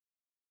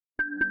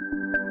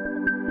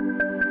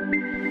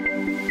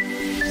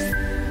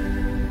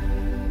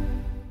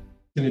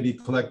going to be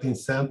collecting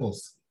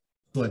samples.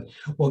 But,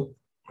 well,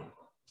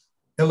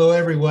 hello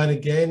everyone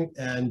again,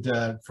 and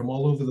from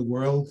all over the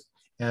world,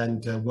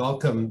 and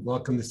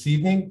welcome this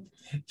evening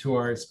to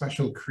our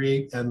special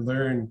Create and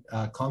Learn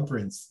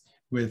conference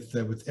with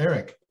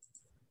Eric.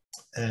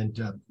 And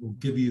we'll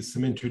give you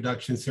some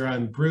introductions here.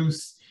 I'm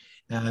Bruce,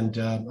 and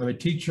I'm a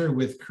teacher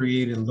with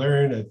Create and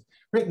Learn. I've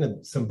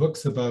written some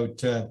books about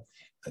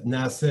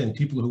NASA and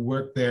people who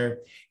work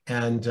there,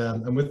 and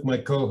I'm with my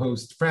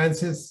co-host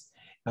Frances,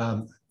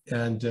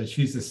 and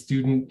she's a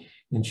student,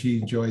 and she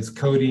enjoys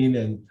coding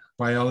and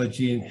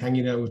biology and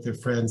hanging out with her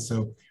friends.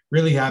 So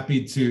really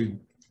happy to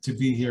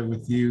be here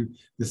with you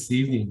this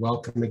evening.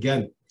 Welcome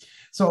again.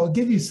 So I'll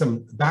give you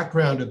some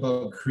background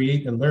about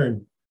Create and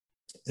Learn.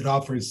 It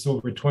offers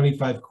over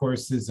 25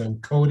 courses on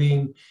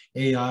coding,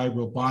 AI,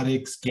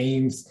 robotics,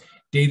 games,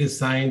 data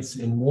science,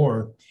 and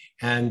more.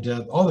 And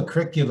all the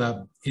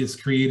curricula is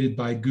created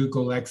by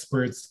Google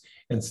experts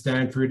and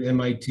Stanford,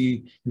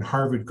 MIT, and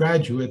Harvard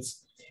graduates.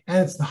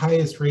 And it's the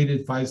highest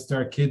rated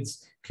 5-star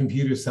kids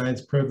computer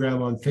science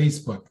program on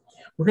Facebook.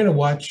 We're going to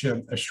watch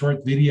a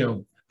short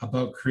video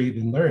about Create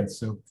and Learn.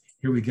 So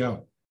here we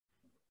go.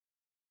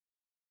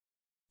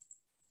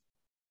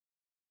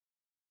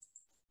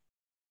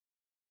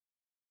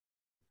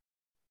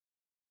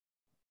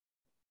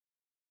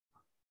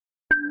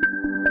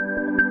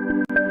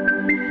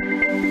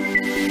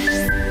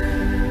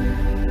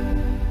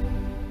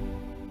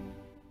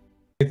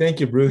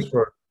 Thank you, Bruce.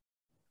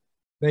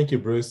 Thank you,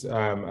 Bruce.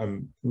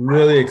 I'm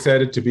really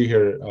excited to be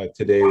here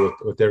today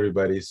with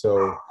everybody.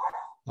 So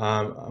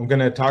I'm going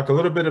to talk a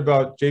little bit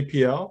about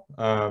JPL,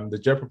 the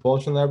Jet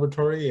Propulsion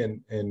Laboratory,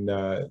 and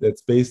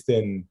that's based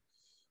in.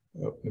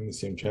 Oh, let me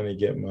see. I'm trying to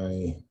get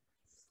my.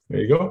 There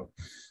you go.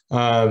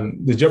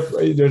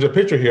 There's a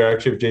picture here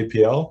actually of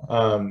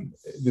JPL.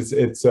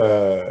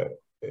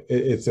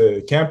 It's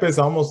a campus,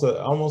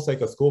 almost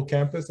like a school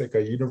campus, like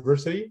a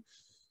university.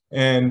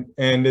 And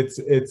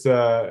it's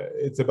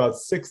about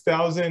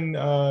 6,000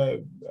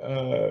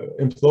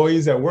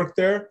 employees that work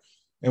there,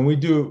 and we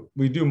do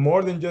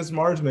more than just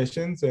Mars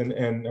missions. And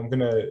I'm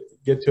gonna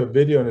get to a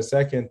video in a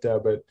second,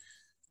 but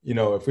you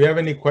know, if we have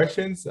any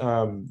questions,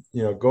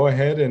 you know, go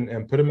ahead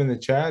and put them in the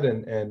chat,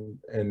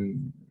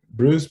 and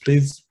Bruce,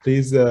 please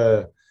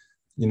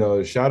you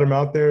know, shout them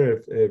out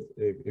there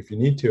if you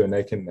need to, and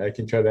I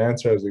can try to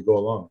answer as we go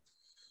along.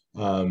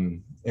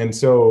 And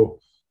so.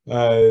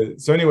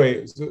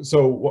 Anyway,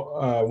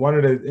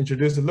 wanted to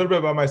introduce a little bit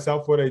about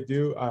myself, what I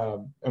do.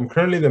 I'm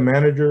currently the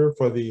manager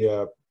for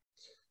the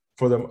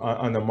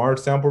on the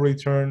Mars sample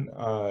return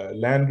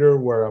lander,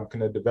 where I'm going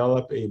to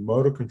develop a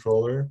motor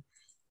controller.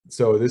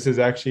 So this is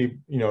actually,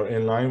 you know,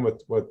 in line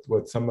with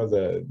some of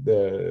the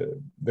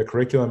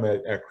curriculum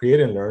at Create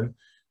and Learn.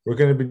 We're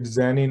going to be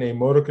designing a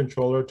motor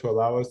controller to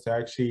allow us to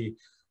actually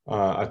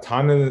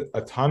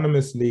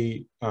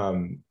autonomously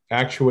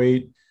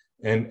actuate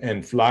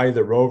and fly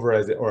the rover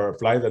or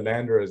fly the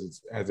lander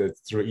as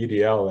it's through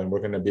EDL, and we're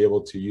going to be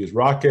able to use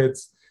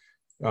rockets,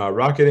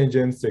 rocket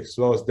engines to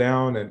slow us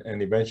down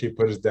and eventually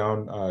put us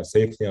down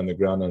safely on the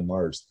ground on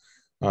Mars.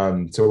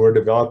 So we're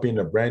developing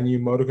a brand new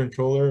motor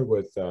controller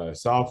with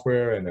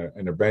software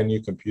and a brand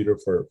new computer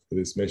for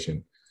this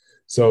mission.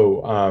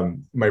 So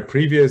my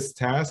previous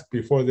task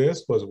before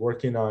this was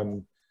working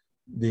on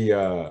the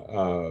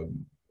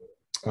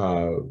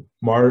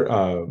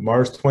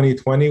Mars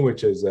 2020,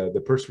 which is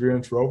the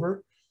Perseverance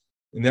Rover,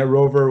 and that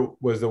rover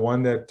was the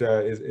one that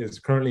is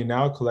currently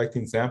now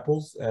collecting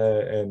samples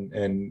and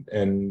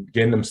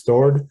getting them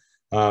stored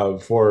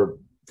for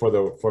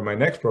my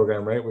next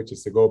program, right, which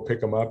is to go pick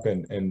them up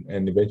and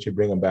eventually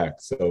bring them back.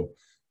 So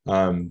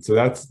so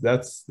that's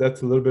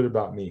a little bit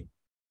about me.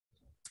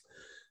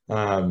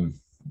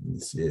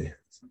 Let's see, I'm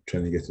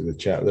trying to get to the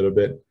chat a little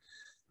bit.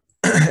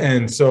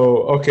 And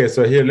so, okay,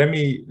 so here, let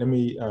me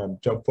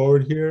jump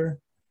forward here.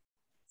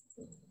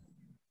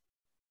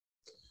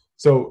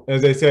 So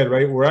as I said,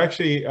 right, we're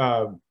actually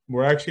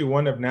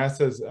one of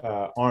NASA's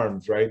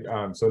arms, right?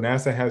 So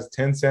NASA has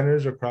 10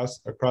 centers across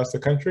the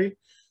country,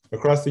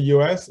 across the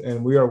US,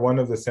 and we are one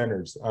of the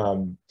centers.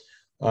 I'm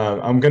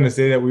going to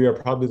say that we are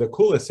probably the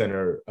coolest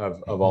center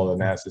of all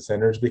the NASA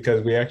centers,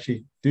 because we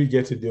actually do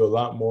get to do a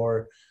lot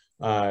more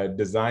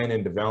design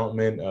and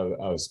development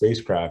of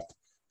spacecraft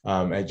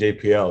at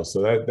JPL.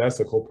 So that's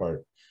the cool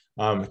part.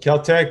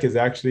 Caltech is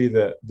actually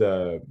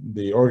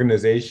the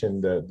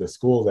organization, the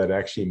school that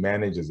actually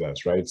manages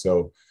us, right?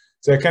 So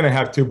I kind of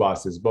have two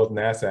bosses, both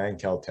NASA and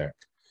Caltech,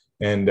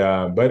 and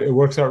but it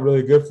works out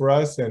really good for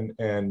us, and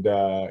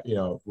you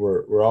know,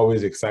 we're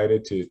always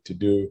excited to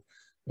do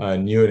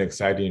new and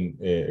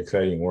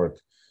exciting work.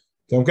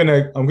 So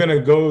I'm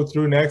gonna go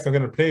through next. I'm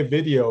gonna play a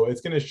video.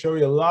 It's gonna show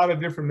you a lot of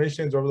different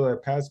missions over the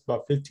past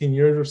about 15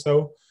 years or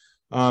so.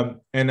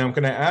 And I'm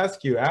gonna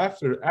ask you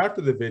after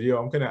the video,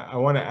 I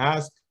want to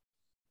ask,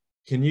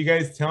 can you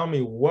guys tell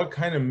me what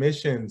kind of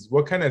missions,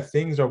 what kind of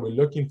things are we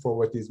looking for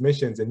with these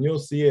missions? And you'll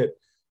see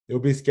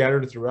it'll be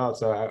scattered throughout.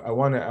 So I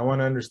want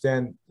to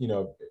understand, you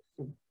know,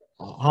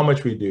 how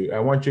much we do. I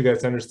want you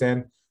guys to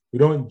understand we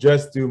don't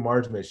just do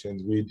Mars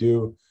missions. We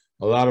do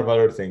a lot of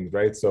other things,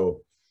 right? So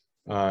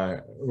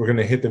We're going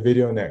to hit the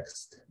video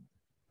next.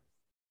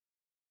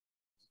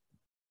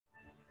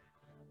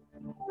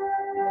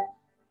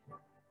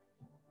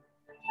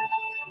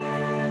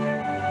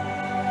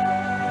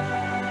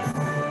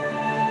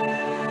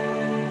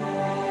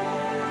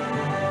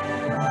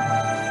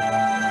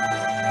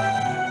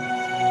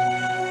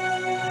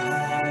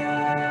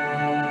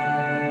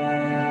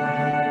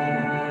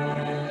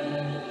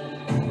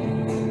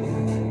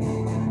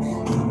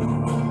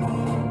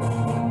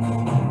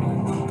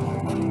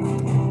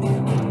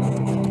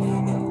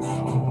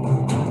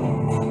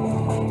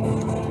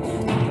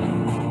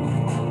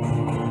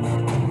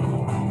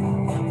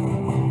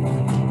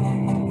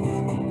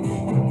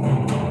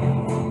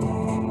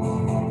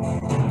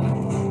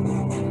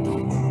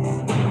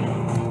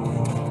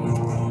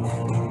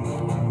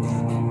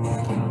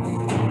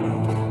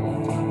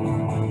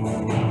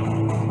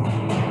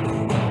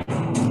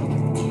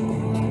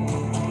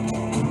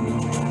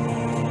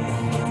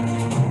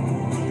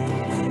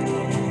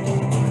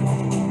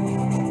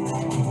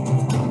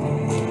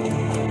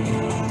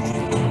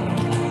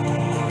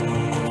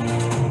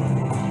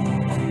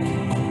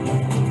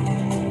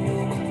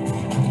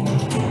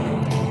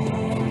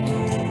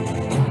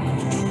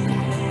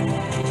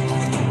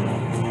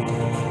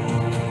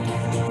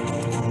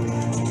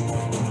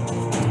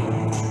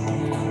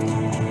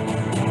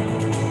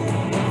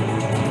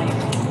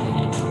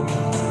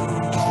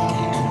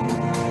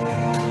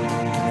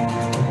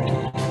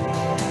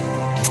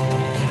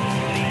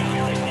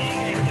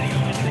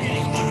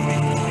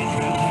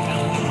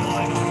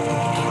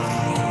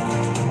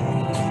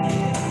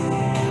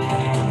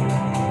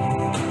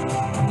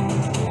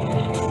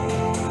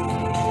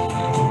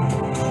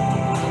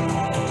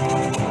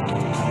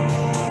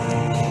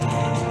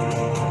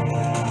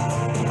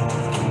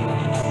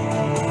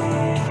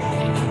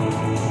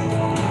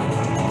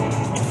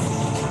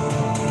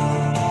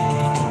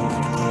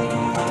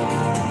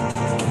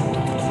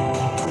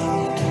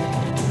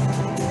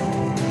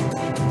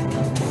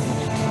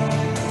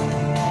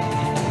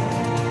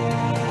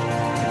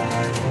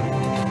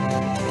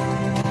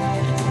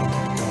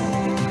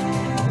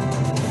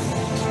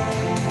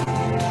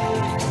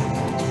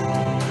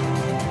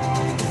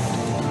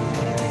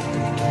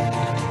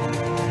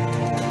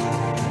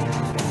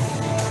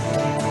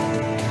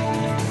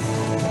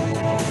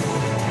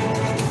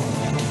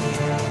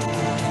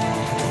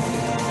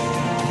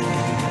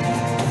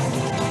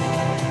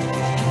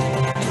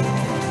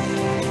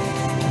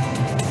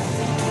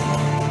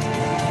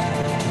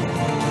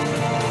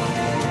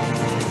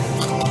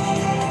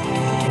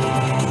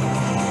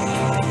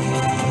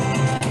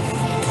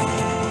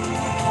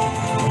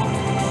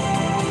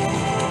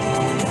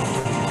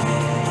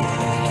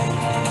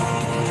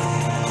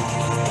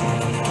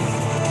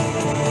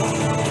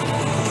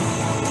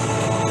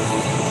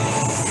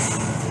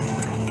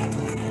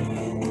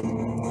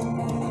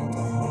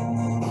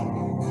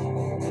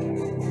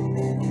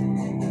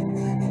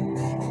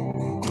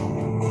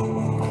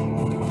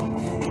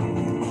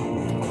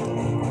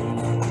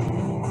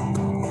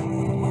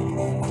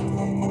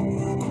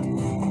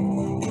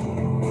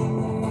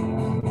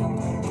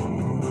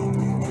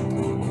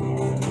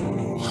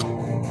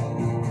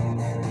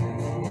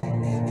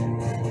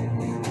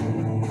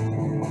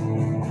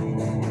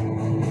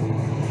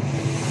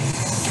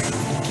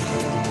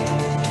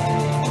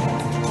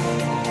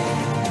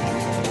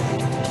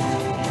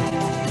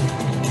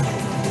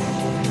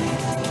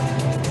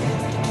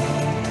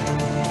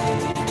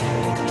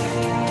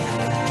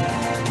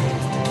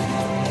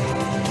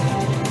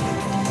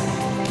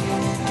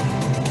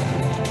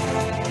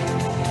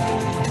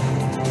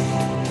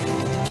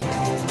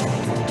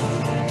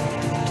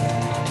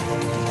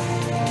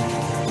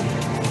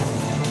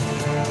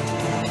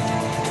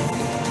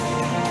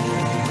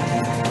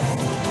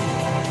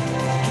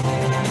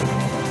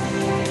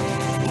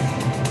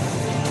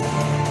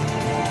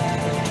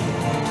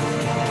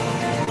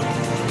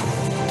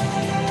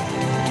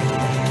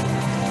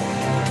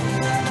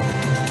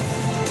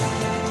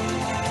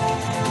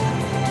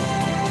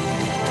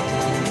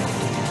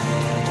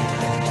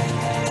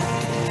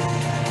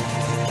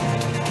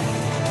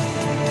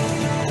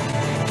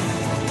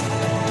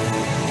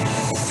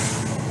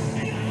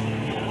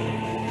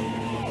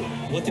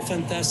 What a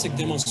fantastic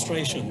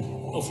demonstration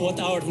of what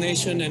our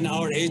nation and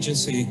our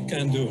agency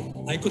can do.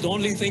 I could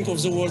only think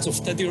of the words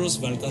of Teddy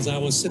Roosevelt as I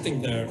was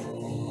sitting there.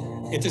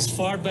 It is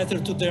far better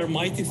to dare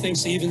mighty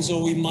things even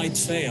though we might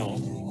fail,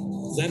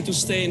 than to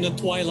stay in a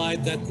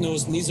twilight that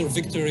knows neither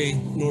victory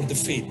nor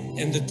defeat.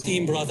 And the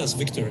team brought us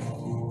victory.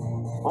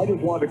 I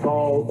just wanted to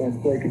call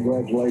and say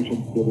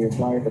congratulations to the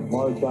entire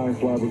Mars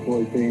Science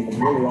Laboratory team and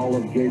really all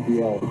of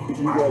JPL.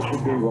 You guys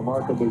should be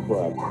remarkably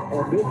proud.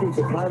 And this is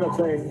the kind of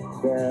thing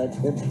that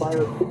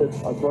inspires kids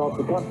across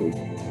the country.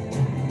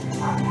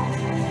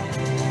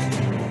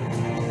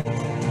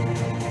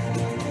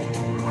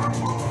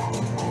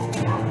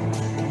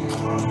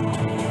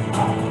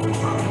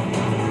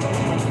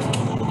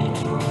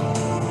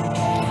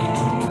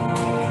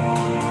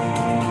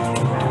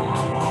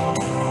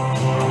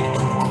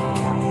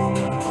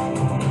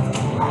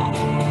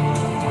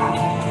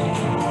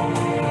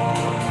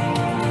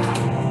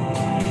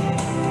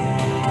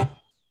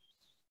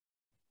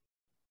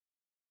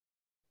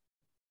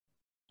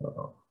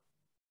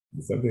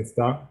 Did something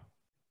stop?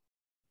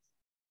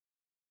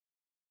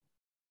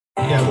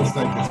 Yeah, looks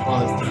like it's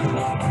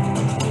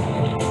paused.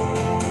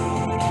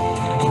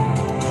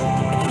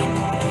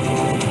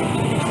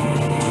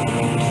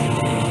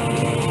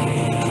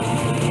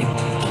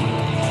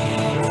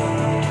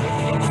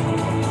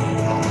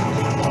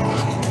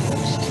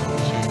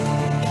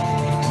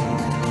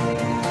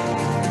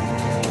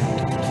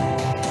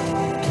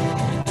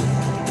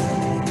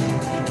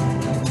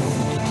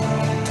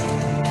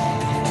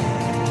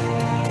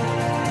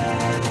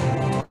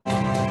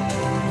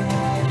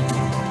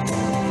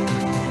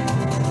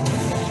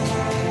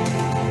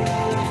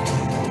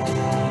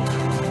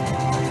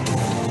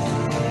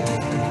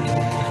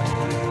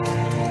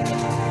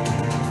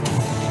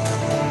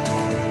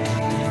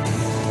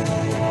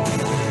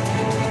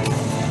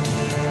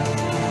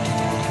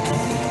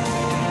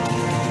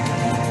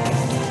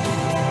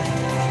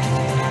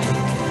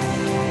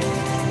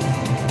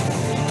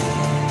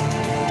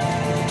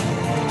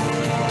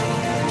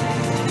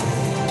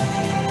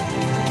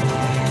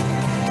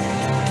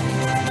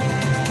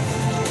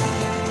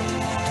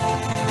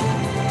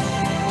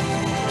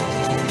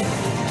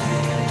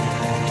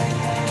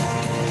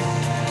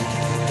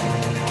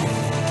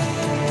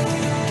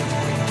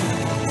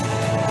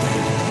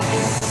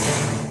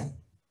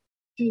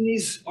 Seen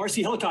these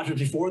RC helicopters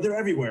before. They're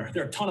everywhere.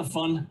 They're a ton of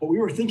fun. But we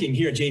were thinking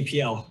here at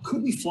JPL,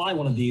 could we fly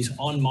one of these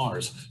on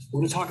Mars? We're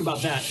going to talk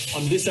about that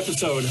on this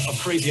episode of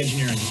Crazy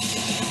Engineering.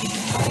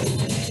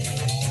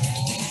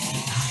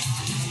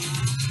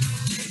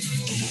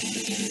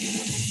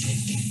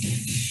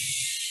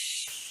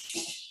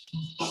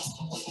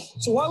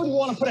 So why would we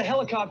want to put a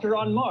helicopter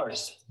on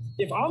Mars?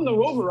 If I'm the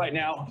rover right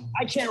now,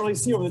 I can't really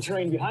see over the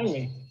terrain behind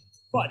me.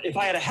 But if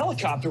I had a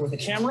helicopter with a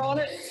camera on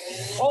it,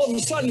 all of a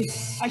sudden,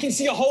 I can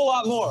see a whole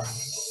lot more.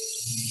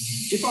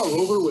 If our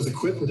rover was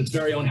equipped with its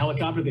very own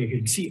helicopter that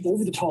could see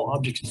over the tall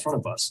objects in front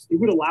of us, it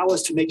would allow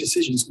us to make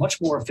decisions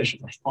much more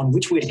efficiently on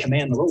which way to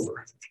command the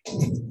rover.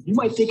 You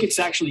might think it's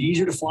actually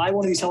easier to fly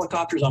one of these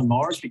helicopters on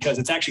Mars because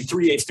it's actually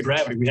 3/8 the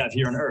gravity we have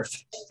here on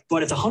Earth,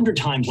 but it's 100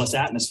 times less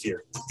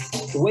atmosphere.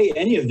 The way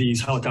any of these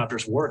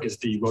helicopters work is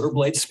the rotor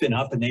blades spin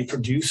up and they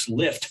produce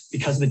lift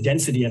because of the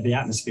density of the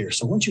atmosphere.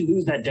 So once you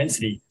lose that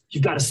density,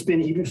 you've got to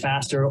spin even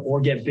faster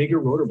or get bigger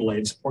rotor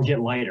blades or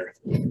get lighter.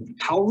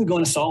 How are we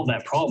going to solve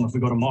that problem if we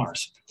go to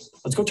Mars?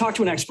 Let's go talk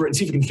to an expert and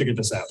see if we can figure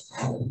this out.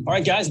 All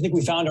right, guys, I think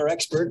we found our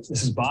expert.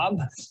 This is Bob.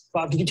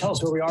 Bob, can you tell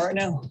us where we are right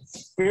now?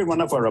 We're in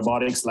one of our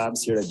robotics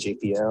labs here at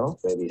JPL,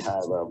 where we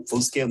have a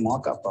full-scale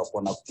mock-up of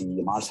one of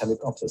the Mars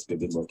helicopters we've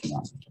been working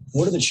on.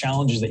 What are the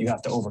challenges that you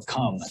have to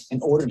overcome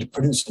in order to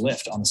produce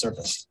lift on the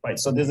surface? Right,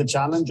 so there's a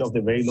challenge of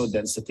the very low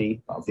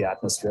density of the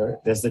atmosphere.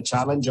 There's the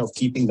challenge of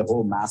keeping the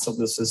whole mass of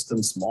the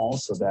system small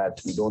so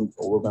that we don't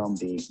overwhelm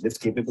the lift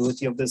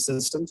capability of the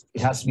system.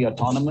 It has to be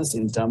autonomous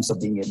in terms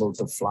of being able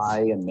to fly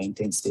and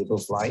maintain stable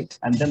flight.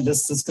 And then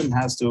this system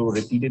has to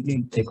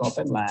repeatedly take off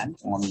and land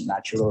on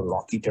natural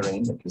rocky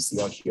terrain like you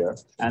see out here.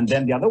 And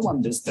then the other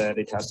one is that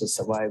it has to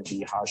survive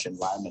the harsh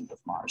environment of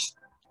Mars.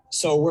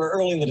 So we're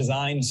early in the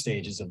design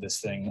stages of this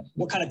thing.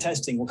 What kind of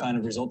testing, what kind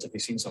of results have we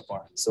seen so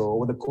far? So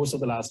over the course of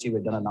the last year,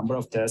 we've done a number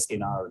of tests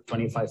in our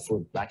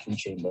 25-foot vacuum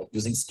chamber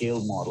using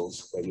scale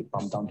models where we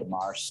pump down to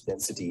Mars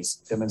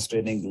densities,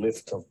 demonstrating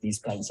lift of these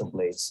kinds of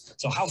blades.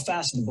 So how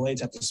fast do the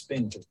blades have to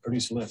spin to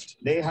produce lift?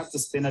 They have to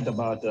spin at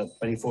about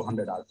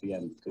 2,400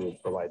 RPM to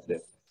provide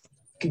lift.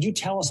 Could you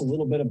tell us a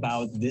little bit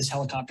about this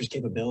helicopter's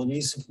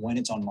capabilities when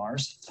it's on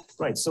Mars?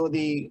 Right, so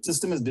the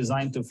system is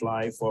designed to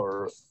fly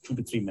for 2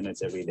 to 3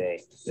 minutes every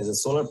day. There's a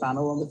solar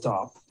panel on the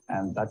top,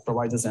 and that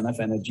provides us enough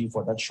energy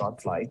for that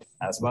short flight,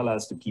 as well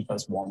as to keep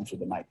us warm through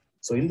the night.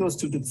 So in those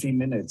 2 to 3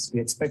 minutes,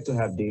 we expect to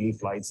have daily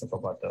flights of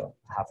about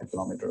half a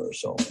kilometer or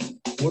so.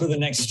 What are the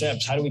next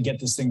steps? How do we get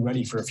this thing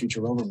ready for a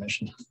future rover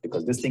mission?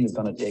 Because this thing is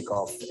going to take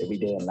off every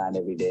day and land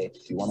every day.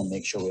 We want to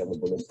make sure we have a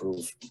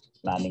bulletproof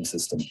landing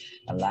system.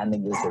 And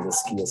landing is the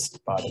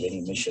riskiest part of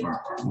any mission.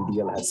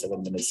 UDL has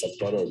 7 minutes of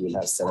terror. We'll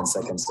have 7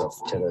 seconds of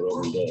terror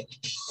every day.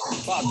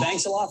 Bob,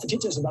 thanks a lot for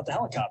teaching us about the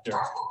helicopter.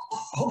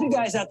 I hope you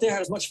guys out there had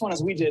as much fun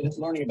as we did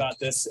learning about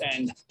this,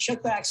 and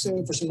check back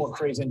soon for some more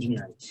crazy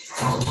engineering.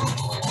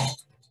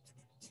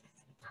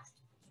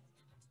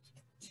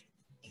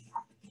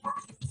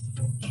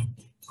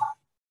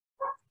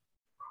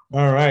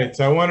 All right,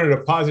 so I wanted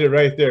to pause it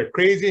right there.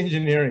 Crazy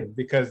engineering,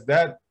 because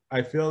that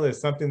I feel is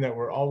something that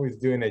we're always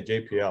doing at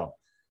JPL.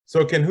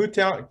 So can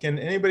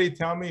anybody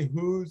tell me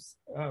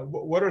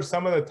what are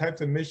some of the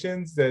types of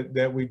missions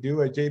that we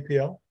do at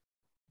JPL?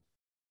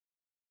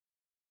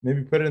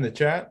 Maybe put it in the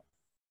chat.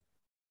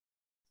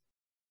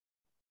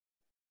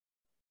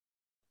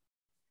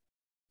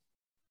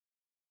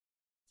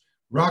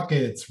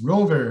 Rockets,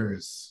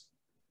 rovers,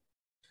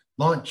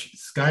 launch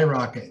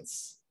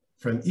skyrockets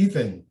from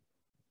Ethan.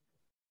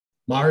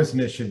 Mars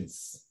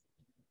missions,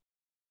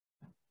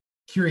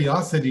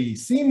 Curiosity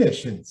sea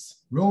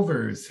missions,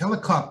 rovers,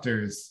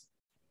 helicopters,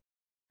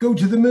 go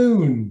to the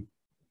moon,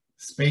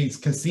 space,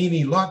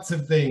 Cassini, lots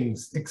of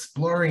things,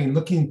 exploring,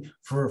 looking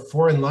for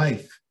foreign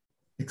life,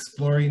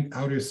 exploring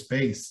outer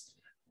space,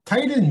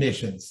 Titan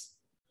missions,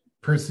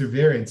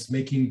 Perseverance,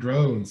 making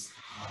drones,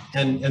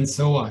 and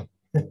so on.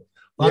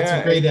 Lots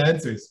of great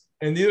answers.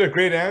 And these are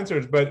great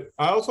answers, but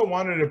I also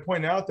wanted to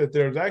point out that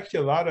there's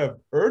actually a lot of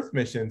Earth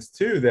missions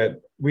too,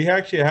 that we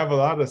actually have a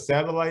lot of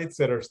satellites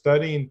that are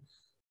studying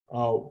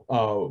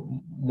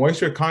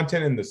moisture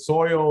content in the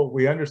soil.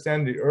 We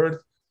understand the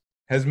Earth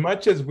as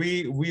much as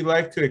we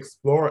like to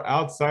explore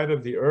outside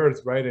of the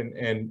Earth, right?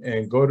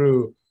 And go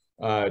to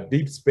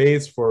deep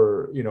space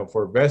for, you know,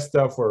 for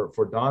Vesta,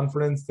 for Dawn,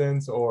 for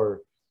instance,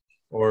 or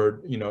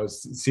you know,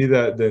 see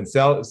the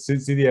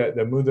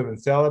moons of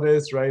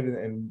Enceladus, right,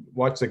 and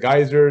watch the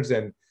geysers,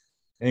 and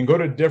go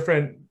to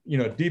different, you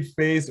know, deep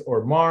space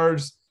or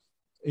Mars,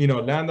 you know,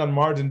 land on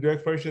Mars and do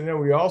exploration. Then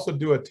we also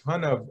do a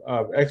ton of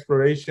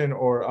exploration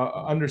or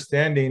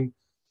understanding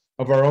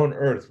of our own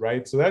Earth,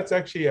 right? So that's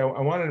actually, I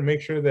wanted to make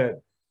sure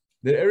that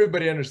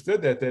everybody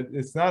understood that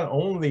it's not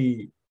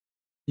only,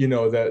 you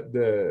know,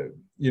 the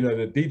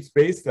deep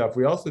space stuff.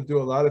 We also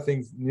do a lot of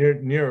things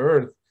near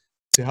Earth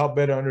to help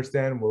better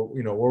understand where,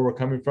 you know, where we're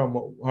coming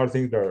from, how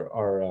things are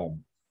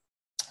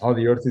how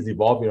the Earth is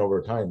evolving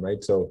over time,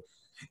 right? So,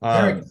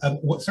 Eric,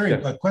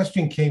 a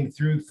question came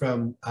through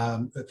from I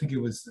think it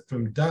was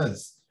from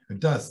Dust.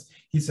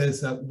 He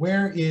says,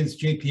 "Where is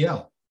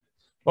JPL?"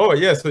 Oh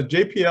yeah, so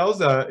JPL's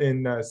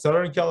in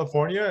Southern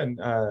California and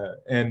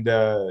in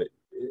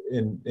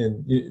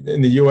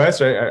the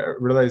U.S. Right? I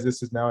realize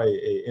this is now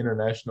a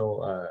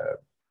international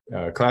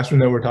classroom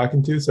that we're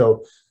talking to.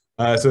 So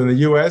in the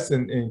U.S.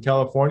 and in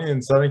California,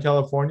 in Southern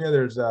California,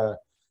 there's they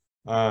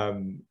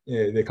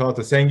call it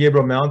the San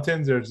Gabriel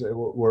Mountains.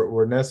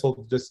 We're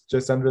nestled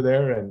just under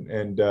there,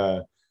 and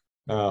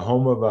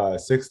home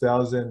of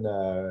 6,000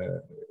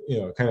 you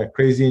know, kind of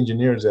crazy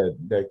engineers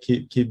that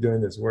keep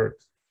doing this work.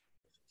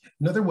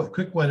 Another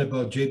quick one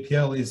about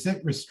JPL: is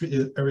it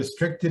a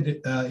restricted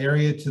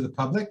area to the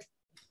public?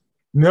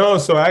 No,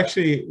 so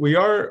actually we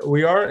are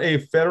a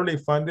federally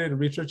funded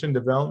research and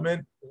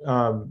development.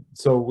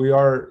 So we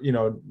are, you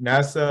know,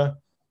 NASA,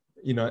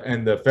 you know,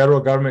 and the federal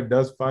government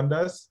does fund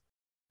us,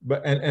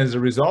 but and as a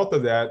result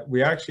of that,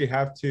 we actually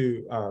have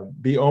to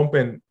be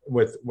open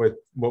with what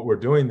we're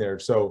doing there.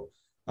 So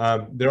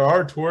there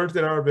are tours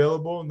that are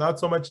available, not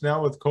so much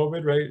now with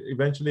COVID, right?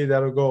 Eventually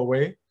that'll go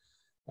away.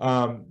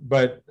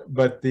 But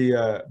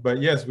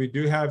yes, we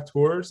do have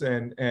tours,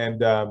 and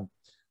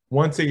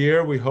once a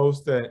year we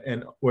host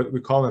what we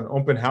call an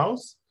open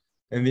house,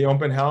 and the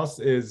open house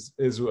is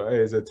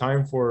a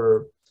time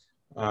for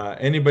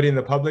anybody in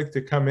the public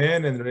to come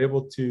in, and they're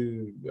able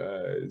to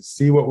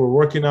see what we're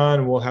working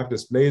on. We'll have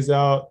displays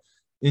out.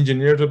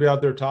 Engineers will be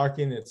out there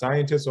talking, and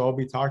scientists will all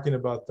be talking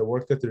about the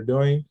work that they're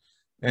doing,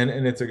 and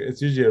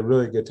it's usually a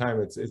really good time.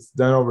 It's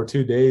done over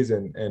 2 days,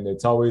 and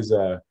it's always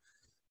a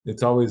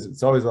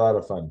lot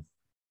of fun.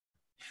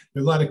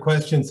 There are a lot of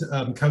questions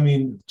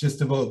coming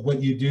just about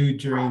what you do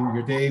during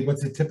your day.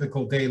 What's a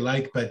typical day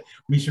like? But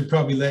we should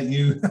probably let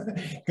you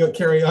go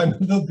carry on a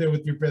little bit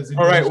with your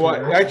presentation. All right. Well,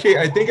 right? Actually,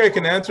 I think I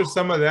can answer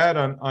some of that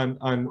on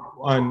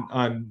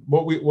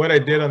what I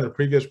did on the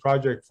previous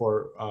project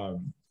for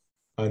on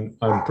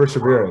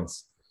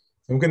Perseverance.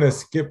 I'm going to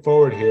skip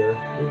forward here.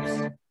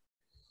 Oops.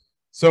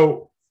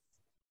 So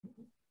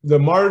the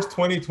Mars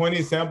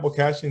 2020 sample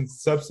caching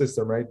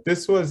subsystem, right?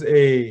 This was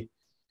this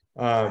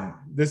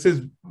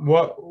is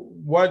what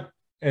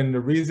and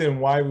the reason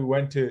why we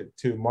went to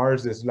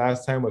Mars this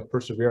last time with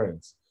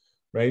Perseverance,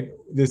 right?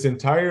 This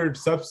entire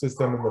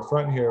subsystem in the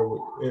front here,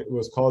 it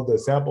was called the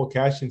sample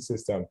caching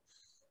system.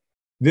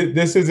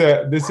 This is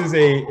a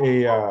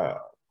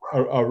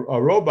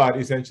robot,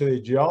 essentially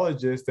a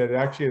geologist that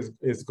actually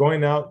is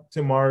going out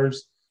to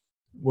Mars.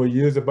 We'll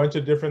use a bunch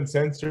of different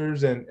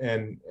sensors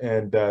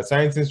and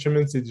science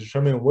instruments to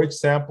determine which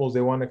samples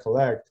they want to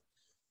collect.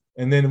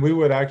 And then we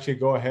would actually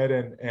go ahead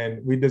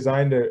and we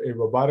designed a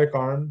robotic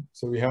arm.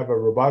 So we have a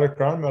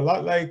robotic arm, a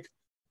lot like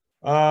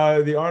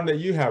the arm that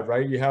you have,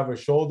 right? You have a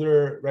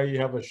shoulder, right? You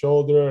have a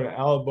shoulder, an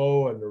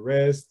elbow, and a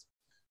wrist.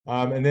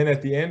 And then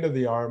at the end of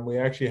the arm, we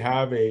actually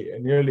have a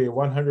nearly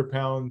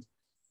 100-pound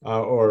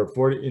or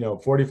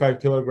 45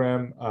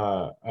 kilogram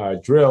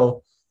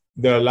drill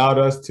that allowed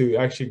us to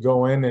actually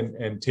go in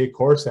and take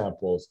core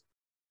samples.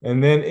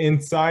 And then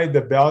inside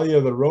the belly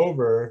of the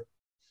rover,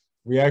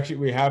 we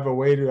have a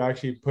way to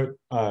actually put,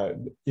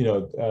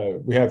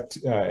 we have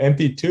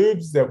empty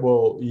tubes that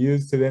we'll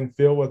use to then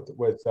fill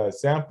with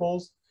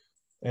samples,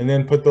 and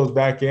then put those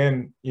back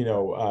in,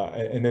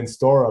 and then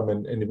store them,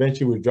 and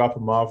eventually we drop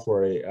them off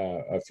for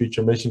a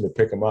future mission to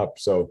pick them up.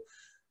 So,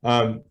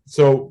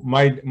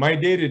 my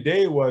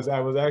day-to-day was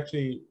I was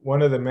actually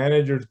one of the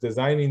managers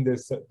designing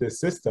this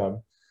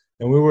system,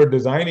 and we were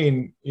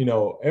designing,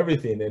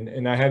 everything,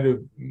 and I had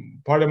to.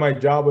 Part of my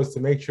job was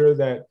to make sure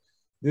that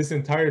this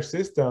entire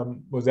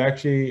system was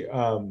actually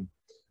going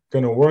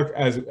to work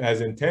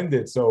as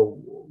intended. So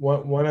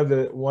one of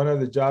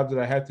the jobs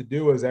that I had to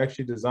do was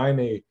actually design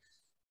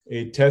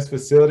a test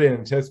facility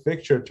and test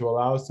fixture to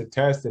allow us to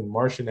test in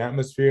Martian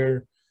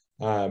atmosphere,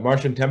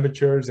 Martian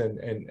temperatures,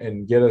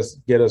 and get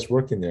us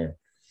working there.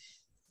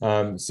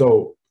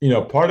 So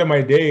part of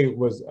my day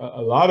was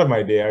a lot of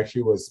my day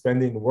actually was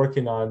spending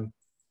working on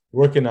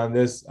working on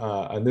this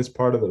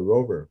part of the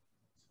rover.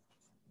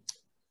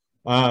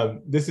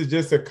 This is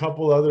just a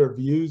couple other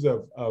views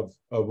of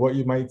what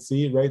you might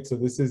see, right? So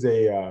this is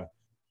a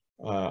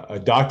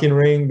docking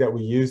ring that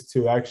we use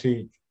to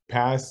actually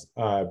pass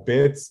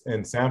bits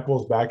and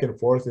samples back and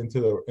forth into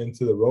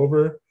the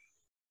rover.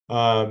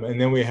 And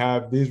then we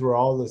have, these were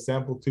all the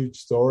sample tube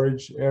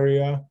storage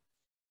area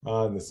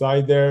on the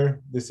side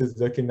there. This is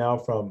looking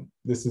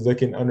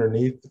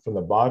underneath from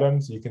the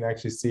bottom. So you can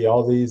actually see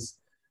all these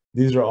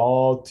are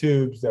all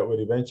tubes that would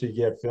eventually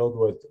get filled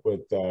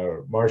with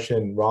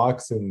Martian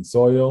rocks and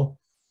soil.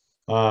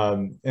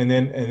 And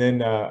then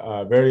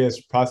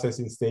various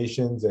processing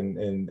stations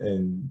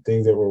and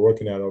things that we're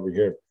working on over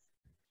here.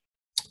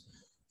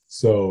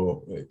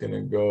 So we're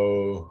gonna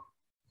go,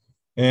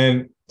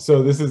 and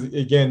so this is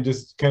again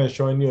just kind of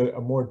showing you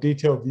a more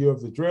detailed view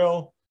of the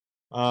drill.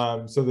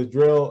 So the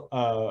drill,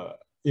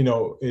 you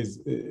know, is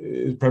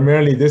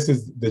primarily, this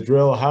is the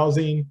drill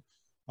housing.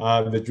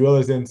 The drill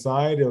is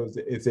inside.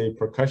 It's a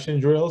percussion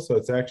drill, so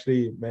it's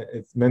actually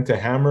meant to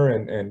hammer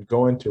and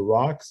go into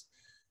rocks.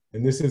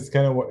 And this is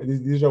kind of what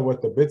these are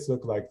what the bits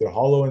look like. They're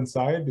hollow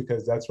inside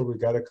because that's where we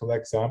got to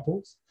collect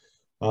samples.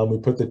 We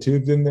put the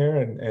tubes in there,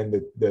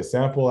 and the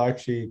sample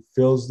actually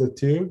fills the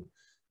tube,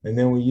 and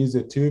then we use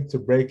a tube to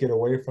break it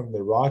away from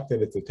the rock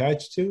that it's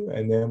attached to,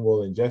 and then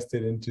we'll ingest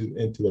it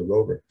into the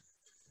rover.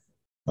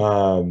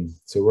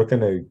 So we're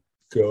gonna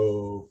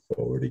go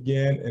forward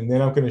again, and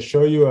then I'm going to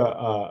show you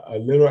a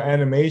little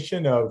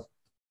animation of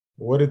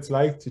what it's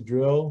like to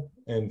drill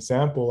and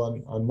sample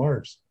on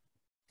Mars.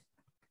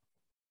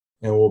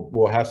 And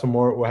we'll have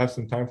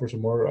some time for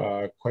some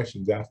more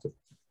questions after.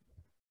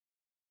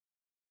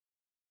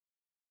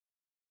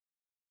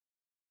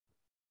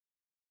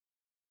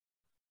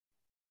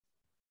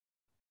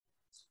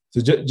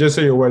 So just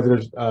so you're aware,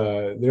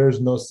 there's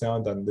no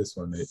sound on this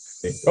one, I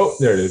think. Oh,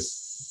 there it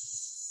is.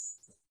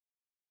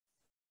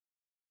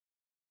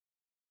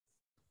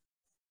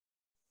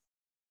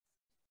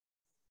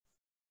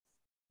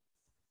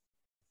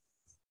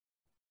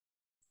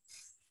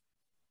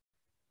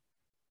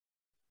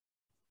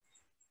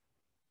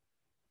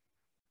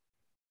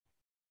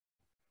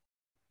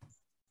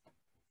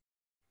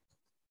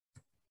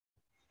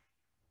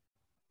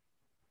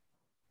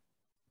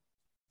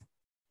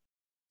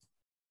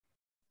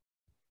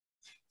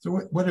 So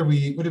what are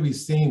we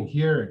seeing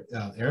here,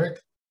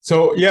 Eric?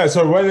 So yeah,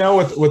 so right now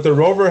with the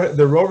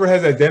rover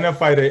has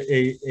identified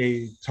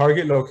a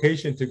target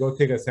location to go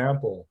take a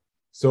sample.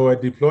 So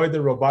it deployed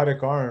the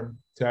robotic arm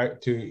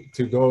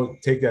to go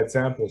take that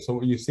sample. So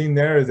what you've seen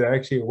there is it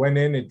actually went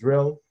in, it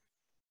drilled.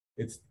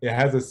 It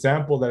has a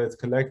sample that is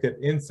collected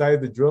inside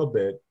the drill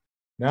bit.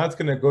 Now it's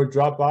going to go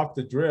drop off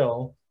the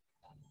drill,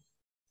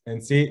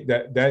 and see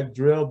that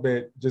drill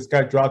bit just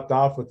got dropped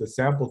off with the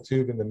sample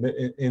tube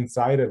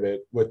inside of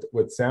it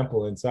with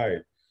sample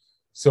inside.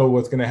 So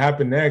what's going to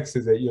happen next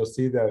is that you'll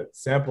see the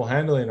sample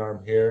handling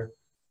arm here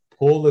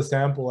pull the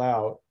sample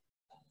out,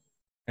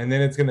 and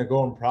then it's going to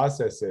go and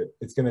process it.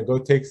 It's going to go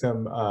take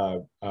some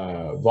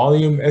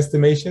volume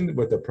estimation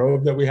with the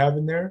probe that we have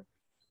in there,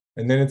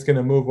 and then it's going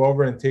to move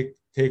over and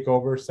take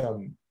over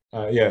some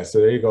so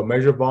there you go,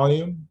 measure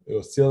volume. It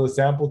will seal the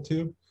sample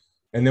tube.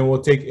 And then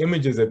we'll take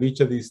images of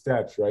each of these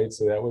steps, right?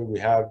 So that way we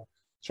have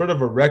sort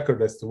of a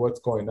record as to what's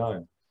going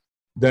on.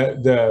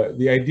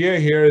 The idea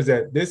here is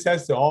that this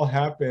has to all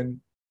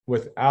happen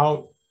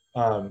without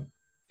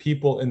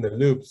people in the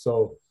loop.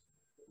 So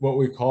what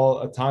we call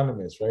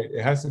autonomous, right?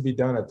 It has to be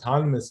done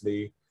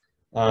autonomously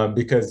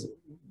because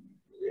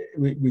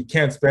we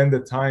can't spend the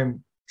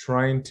time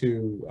trying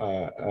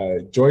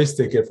to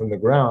joystick it from the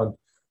ground.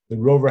 The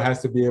rover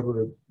has to be able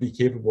to be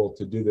capable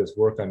to do this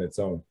work on its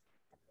own.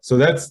 So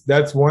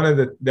that's one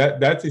of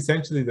that's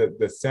essentially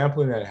the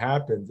sampling that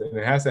happens, and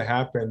it has to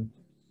happen,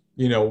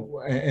 you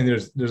know. And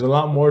there's a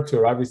lot more to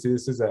it. Obviously,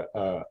 this is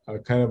a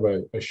kind of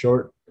a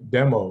short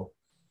demo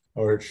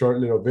or a short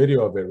little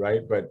video of it,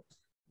 right? But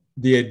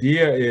the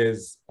idea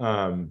is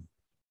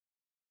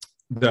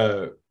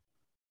the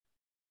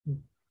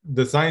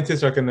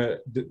scientists are going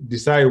to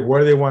decide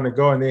where they want to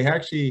go, and they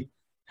actually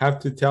have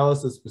to tell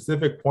us a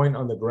specific point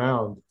on the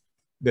ground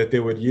that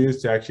they would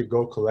use to actually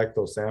go collect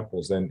those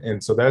samples,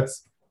 and so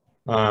that's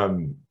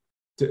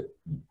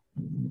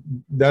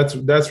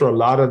where a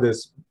lot of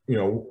this, you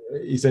know,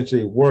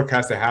 essentially work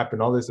has to happen.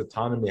 All this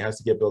autonomy has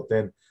to get built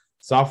in.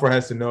 Software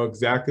has to know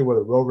exactly where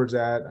the rover's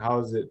at.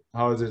 How is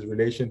its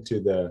relation to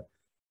the,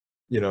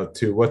 you know,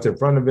 to what's in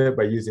front of it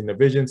by using the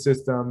vision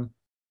system,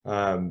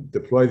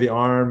 deploy the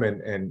arm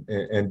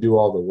and do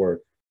all the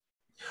work.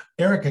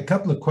 Eric, a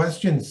couple of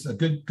questions,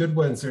 good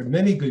ones. There are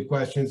many good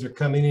questions are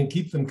coming in.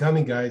 Keep them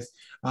coming, guys.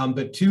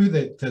 But two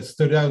that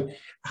stood out.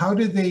 How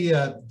do they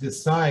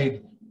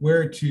decide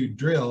where to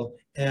drill?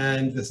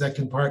 And the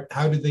second part,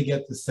 how do they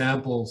get the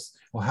samples,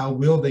 or how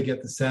will they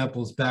get the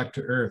samples back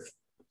to Earth?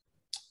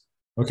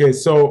 Okay,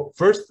 so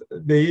first,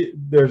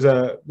 there's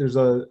a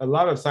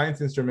lot of science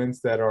instruments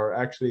that are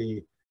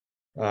actually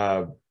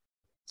I'm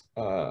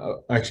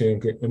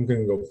going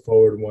to go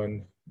forward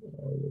one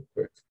real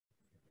quick.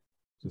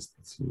 Just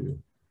to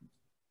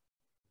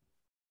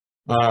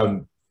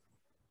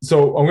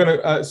So I'm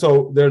gonna.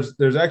 So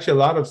there's actually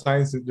a lot of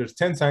science. There's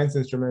 10 science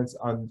instruments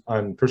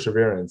on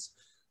Perseverance.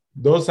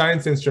 Those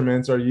science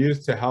instruments are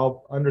used to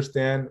help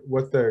understand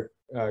what the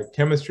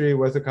chemistry,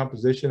 what's the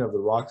composition of the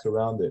rocks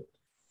around it.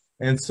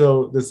 And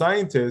so the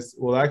scientists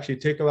will actually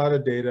take a lot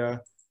of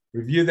data,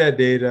 review that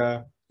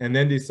data, and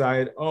then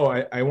decide, oh,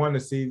 I want to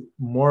see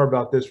more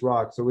about this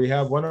rock. So we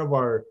have one of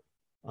our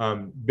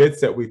bits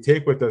that we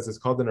take with us is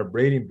called an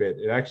abrading bit.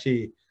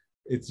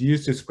 It's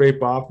used to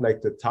scrape off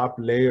like the top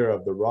layer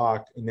of the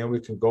rock, and then we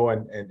can go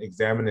and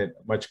examine it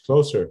much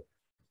closer.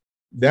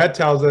 That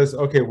tells us,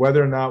 okay,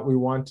 whether or not we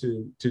want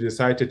to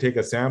decide to take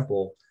a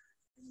sample.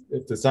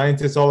 If the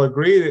scientists all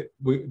agree,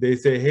 they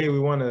say, hey, we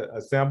want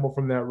a sample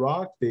from that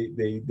rock.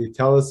 They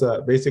tell us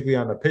basically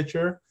on a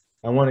picture,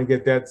 I want to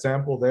get that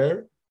sample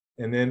there.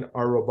 And then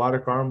our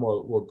robotic arm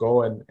will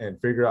go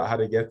and figure out how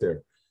to get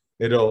there.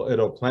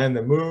 It'll plan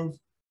the move.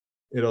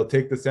 It'll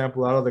take the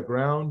sample out of the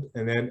ground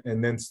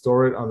and then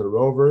store it on the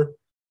rover.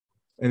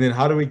 And then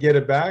how do we get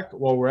it back?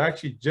 Well, we're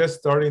actually just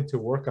starting to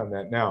work on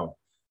that now.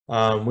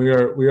 We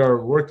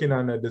are working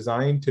on a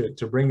design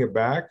to bring it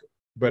back,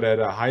 but at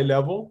a high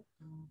level.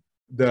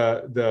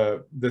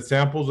 The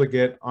samples will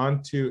get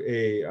onto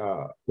a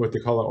what they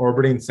call an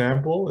orbiting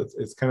sample.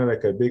 It's kind of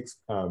like a big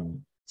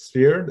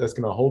sphere that's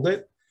going to hold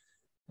it.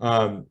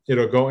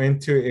 It'll go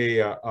into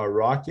a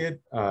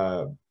rocket,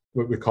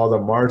 what we call the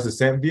Mars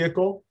Descent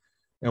Vehicle,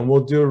 and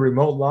we'll do a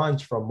remote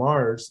launch from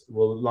Mars.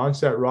 We'll launch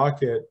that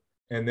rocket,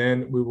 and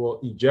then we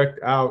will eject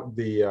out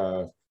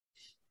the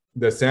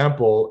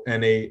sample,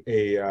 and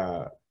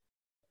an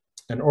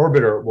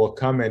orbiter will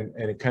come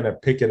and kind of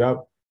pick it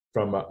up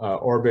from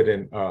orbit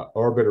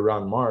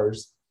around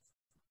Mars,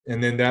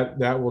 and then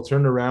that will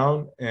turn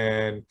around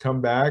and come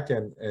back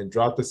and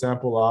drop the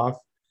sample off.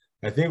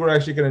 I think we're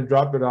actually going to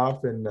drop it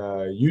off in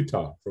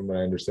Utah, from what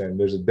I understand.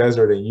 There's a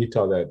desert in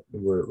Utah that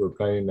we're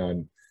planning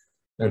on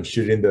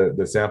shooting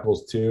the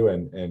samples to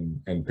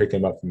and pick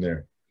them up from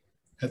there.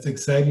 That's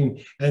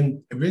exciting.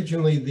 And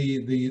originally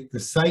the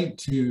site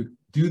to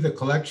do the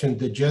collection,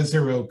 the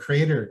Jezero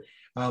Crater,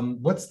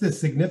 what's the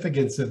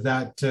significance of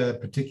that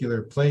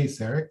particular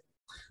place, Eric?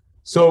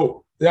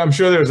 So yeah, I'm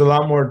sure there's a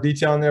lot more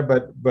detail in there,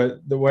 but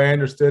the way I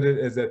understood it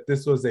is that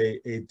this was a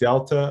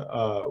delta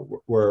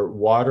where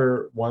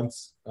water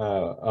once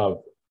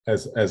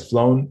has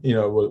flown,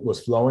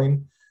 was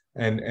flowing,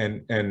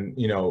 and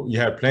you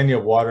had plenty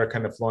of water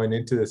kind of flowing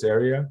into this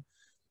area,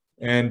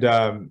 and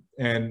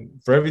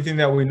for everything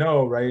that we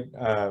know, right,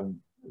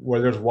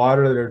 where there's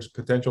water, there's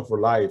potential for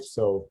life.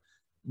 So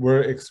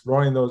we're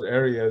exploring those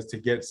areas to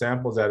get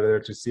samples out of there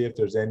to see if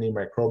there's any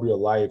microbial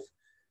life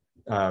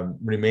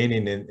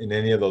remaining in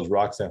any of those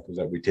rock samples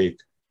that we take.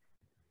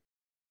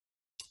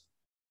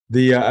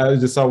 I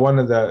just saw one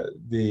of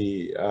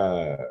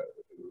the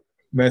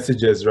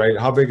messages, right?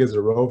 How big is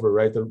the rover,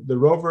 right? The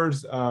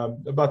rover's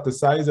about the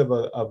size of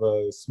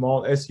a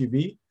small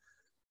SUV.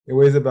 It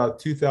weighs about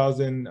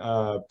 2,000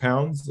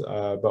 pounds,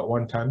 about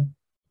 1 ton.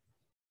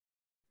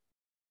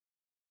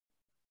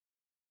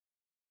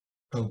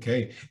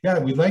 Okay, yeah,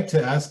 we'd like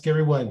to ask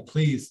everyone,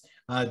 please,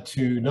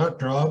 to not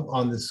draw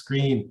on the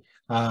screen.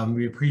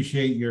 We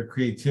appreciate your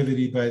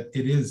creativity, but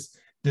it is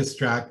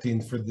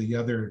distracting for the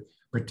other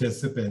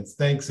participants.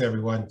 Thanks,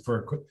 everyone,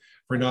 for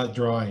not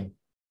drawing.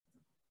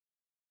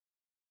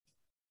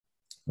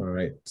 All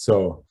right,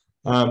 so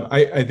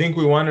I think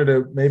we wanted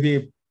to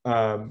maybe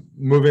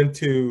move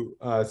into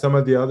some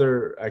of the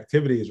other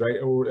activities, right?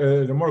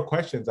 Are there more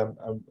questions?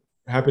 I'm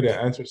happy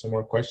to answer some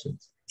more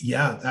questions.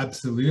 Yeah,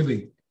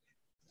 absolutely.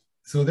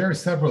 So there are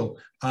several.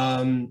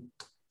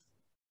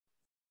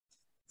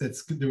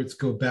 Let's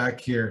go back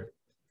here.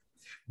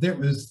 There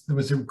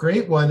was a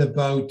great one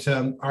about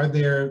are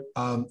there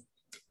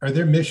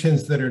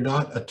missions that are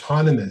not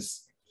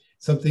autonomous?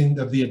 Something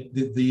of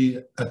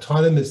the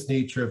autonomous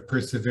nature of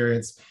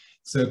Perseverance.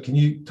 So can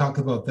you talk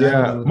about that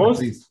a little bit,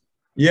 please?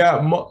 Yeah,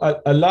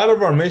 a lot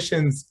of our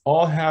missions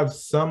all have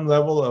some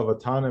level of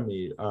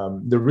autonomy.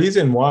 The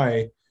reason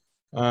why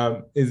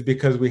is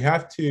because we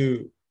have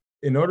to,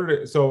 in order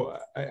to, so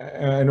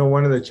I know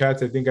one of the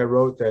chats, I think I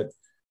wrote that,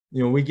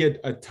 we get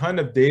a ton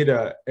of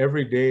data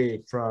every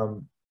day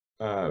from,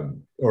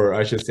 or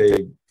I should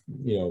say,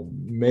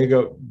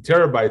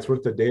 terabytes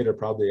worth of data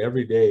probably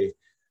every day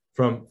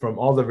from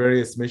all the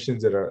various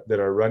missions that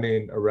are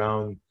running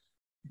around,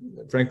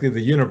 frankly,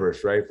 the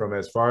universe, right? From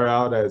as far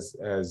out as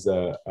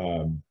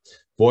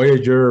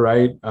Voyager,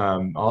 right?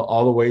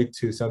 All the way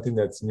to something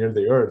that's near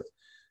the Earth.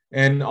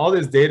 And all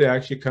this data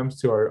actually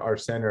comes to our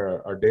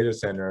center, our data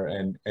center,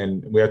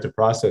 and we have to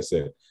process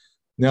it.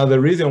 Now, the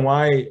reason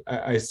why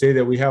I say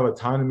that we have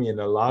autonomy in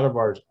a lot of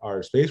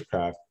our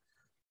spacecraft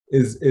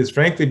is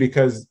frankly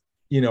because,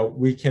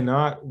 we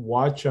cannot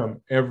watch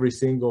them every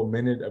single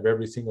minute of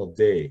every single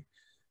day.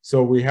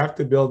 So we have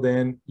to build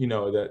in,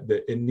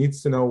 that it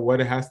needs to know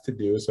what it has to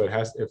do. So it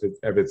has, if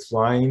it's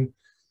flying,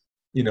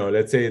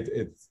 let's say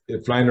it's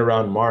flying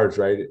around Mars,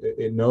 right?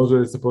 It knows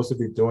what it's supposed to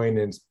be doing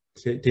and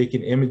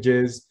taking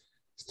images,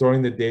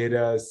 storing the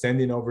data,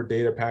 sending over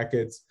data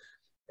packets.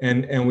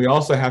 And we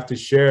also have to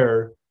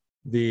share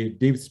the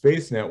deep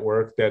space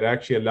network that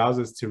actually allows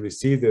us to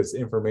receive this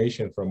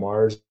information from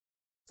Mars,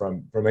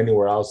 from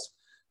anywhere else,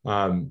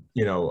 that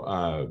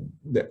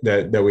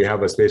we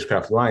have a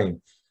spacecraft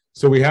flying.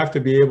 So we have to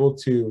be able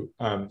to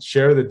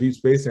share the deep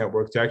space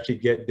network to actually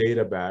get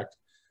data back.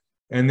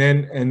 And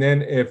then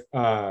if,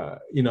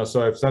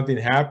 so if something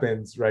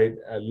happens, right,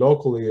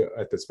 locally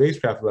at the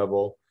spacecraft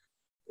level,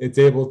 it's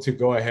able to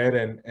go ahead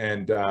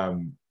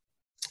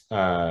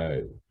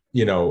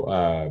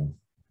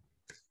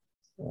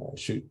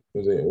shoot, I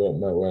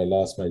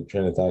lost my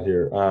train of thought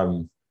here.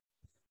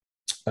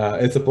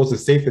 It's supposed to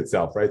save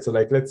itself, right? So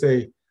like, let's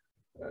say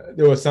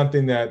there was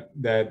something that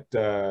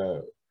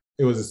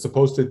it was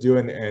supposed to do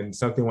and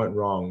something went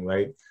wrong,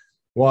 right?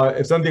 Well,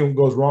 if something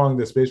goes wrong,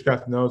 the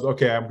spacecraft knows,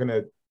 okay, I'm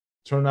gonna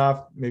turn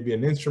off maybe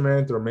an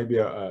instrument or maybe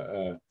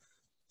a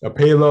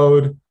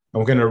payload.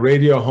 I'm gonna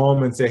radio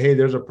home and say, hey,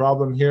 there's a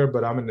problem here,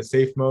 but I'm in the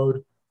safe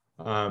mode.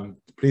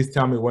 Please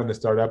tell me when to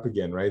start up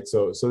again, right?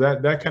 So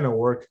that kind of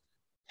work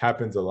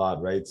happens a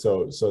lot, right?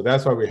 So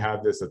that's why we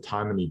have this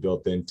autonomy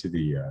built into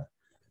the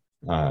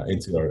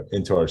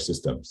into our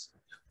systems.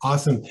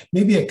 Awesome.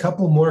 Maybe a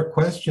couple more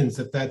questions,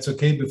 if that's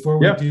okay, before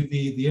we do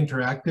the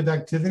interactive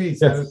activity. Is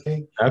that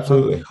okay?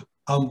 Absolutely.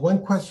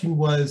 One question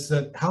was,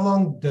 how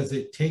long does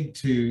it take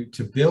to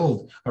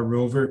build a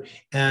rover,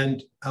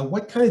 and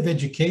what kind of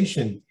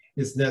education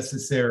is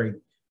necessary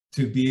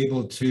to be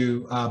able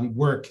to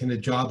work in a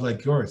job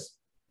like yours?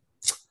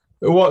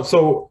 Well,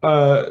 so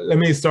let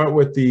me start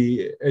with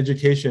the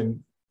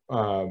education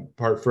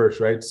part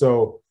first, right?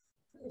 So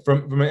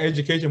from an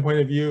education point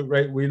of view,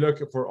 right, we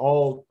look for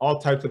all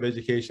types of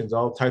educations,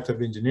 all types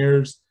of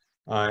engineers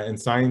and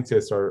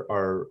scientists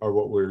are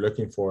what we're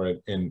looking for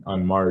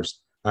on Mars.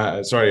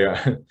 To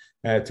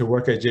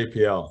work at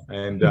JPL.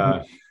 And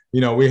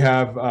we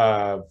have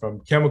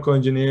from chemical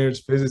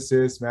engineers,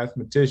 physicists,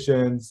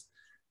 mathematicians,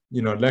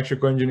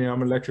 electrical engineer.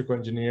 I'm an electrical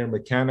engineer,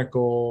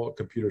 mechanical,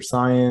 computer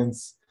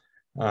science.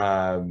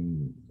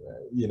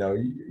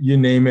 You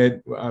name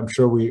it. I'm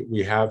sure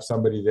we have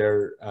somebody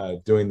there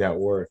doing that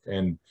work,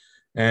 and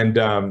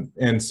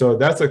so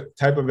that's a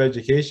type of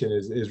education.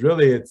 Is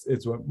really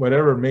it's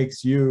whatever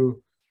makes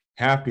you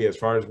happy as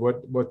far as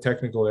what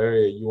technical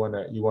area you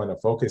want to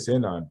focus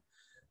in on.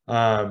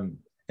 And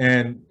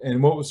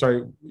what was,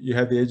 sorry, you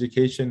had the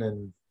education,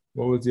 and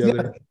what was the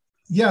other?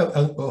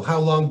 Well, how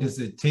long does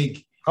it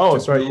take? Oh,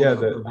 sorry. Yeah.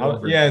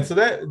 And so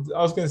that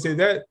I was going to say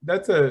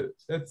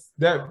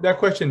that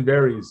question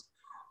varies.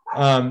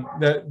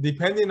 That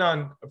depending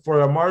on,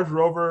 for a Mars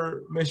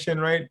rover mission,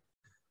 right?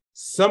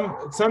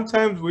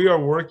 Sometimes we are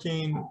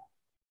working,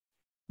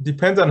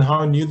 depends on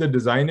how new the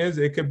design is.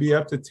 It could be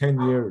up to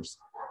 10 years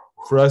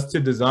for us to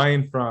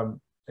design from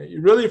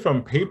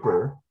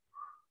paper,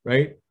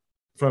 right?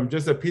 From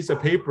just a piece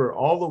of paper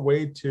all the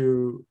way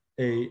to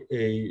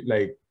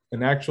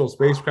an actual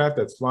spacecraft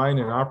that's flying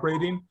and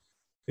operating.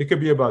 It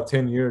could be about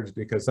 10 years,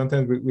 because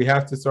sometimes we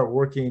have to start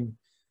working.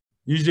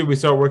 Usually we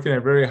start working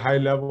at very high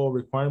level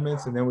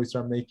requirements, and then we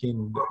start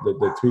making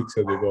the tweaks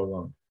as we go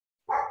along.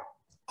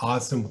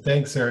 Awesome.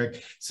 Thanks,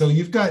 Eric. So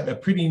you've got a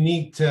pretty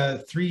neat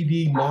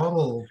 3D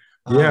model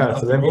so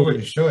of the rover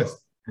to show us.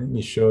 Let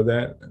me show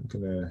that. I'm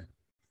going to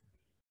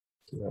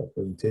do that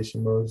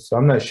presentation mode. So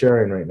I'm not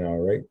sharing right now,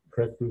 right?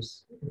 Correct,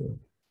 Bruce?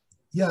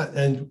 Yeah,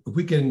 and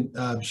we can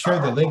share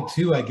the link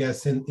too, I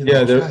guess, in the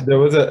chat.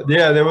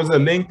 There was a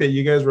link that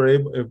you guys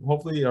were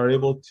hopefully are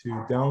able to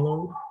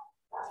download.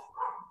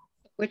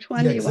 Which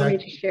one do you want me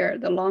to share?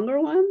 The longer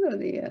one or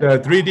the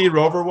 3D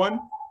rover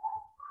one?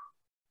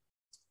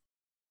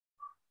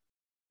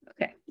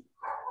 Okay.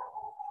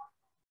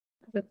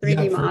 The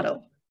 3D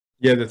model.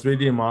 Yeah, the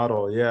 3D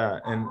model. Yeah,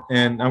 and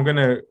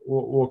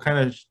we'll kind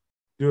of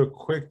do a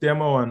quick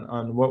demo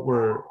on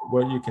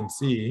what you can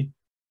see.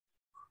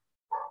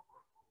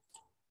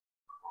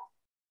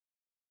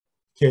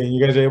 Okay,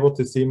 you guys are able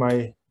to see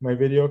my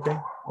video, okay,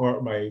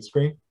 or my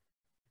screen?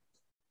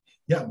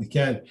 Yeah, we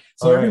can.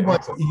 So everyone,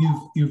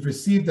 you've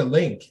received a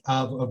link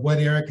of what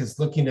Eric is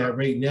looking at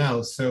right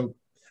now. So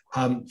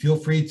feel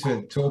free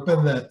to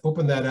open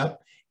that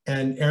up,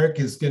 and Eric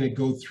is going to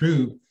go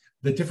through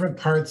the different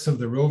parts of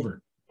the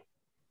rover.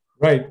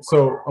 Right.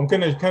 So I'm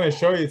going to kind of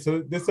show you.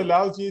 So this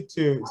allows you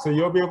to, so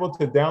you'll be able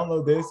to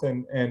download this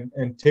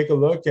and take a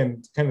look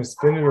and kind of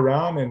spin it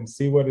around and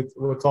see what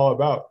it's all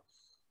about.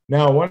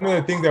 Now, one of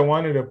the things I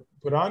wanted to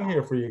put on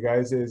here for you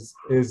guys is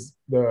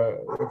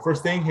the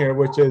first thing here,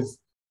 which is,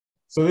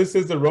 so this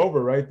is the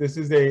rover, right? This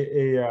is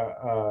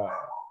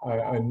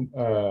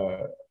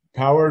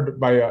powered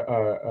by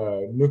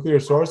a nuclear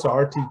source, a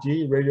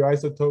RTG,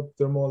 radioisotope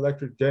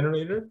thermoelectric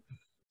generator.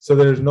 So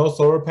there's no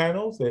solar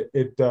panels.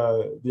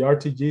 The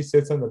RTG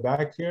sits on the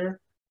back here,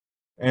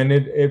 and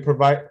it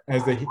provides,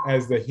 as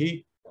the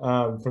heat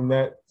from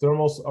that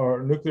thermal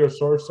or nuclear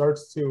source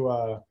starts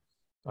to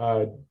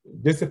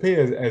dissipate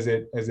as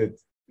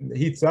it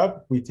heats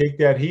up. We take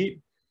that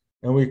heat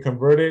and we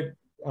convert it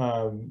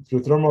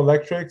through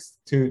thermoelectrics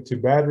to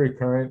battery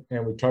current,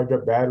 and we charge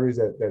up batteries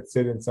that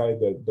sit inside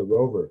the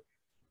rover.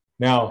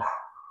 Now,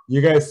 you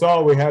guys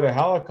saw we had a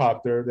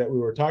helicopter that we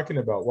were talking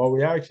about. Well,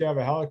 we actually have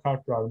a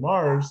helicopter on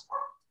Mars,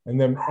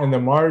 and the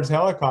Mars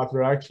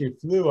helicopter actually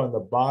flew on the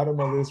bottom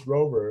of this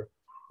rover.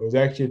 It was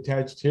actually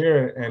attached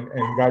here and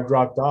got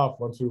dropped off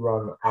once we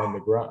were on the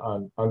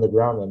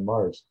ground on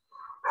Mars.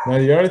 Now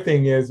the other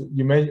thing is,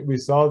 you mentioned we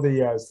saw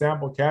the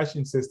sample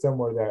caching system,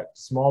 where that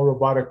small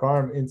robotic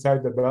arm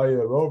inside the belly of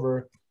the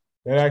rover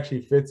that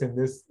actually fits in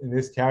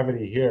this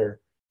cavity here,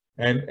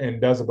 and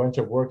does a bunch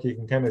of work. You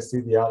can kind of see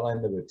the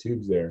outline of the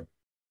tubes there.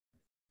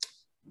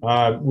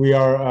 We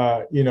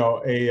are, you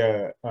know,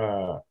 a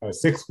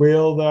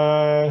six-wheeled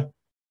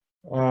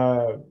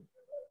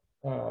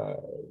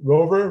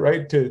rover,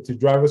 right, to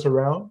drive us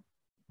around.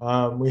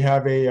 We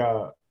have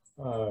a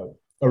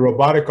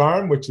robotic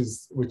arm, which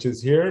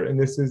is here, and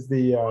this is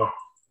the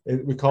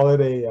we call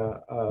it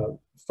a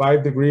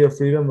 5 degree of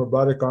freedom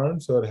robotic arm.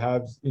 So it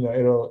has, you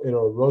know,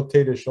 it'll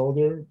rotate a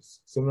shoulder,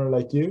 similar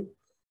like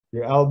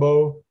your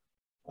elbow,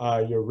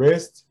 your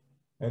wrist.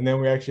 And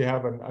then we actually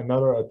have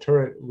a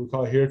turret we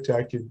call here to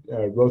actually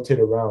rotate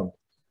around.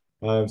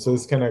 So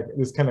this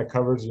kind of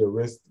covers your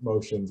wrist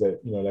motions, that,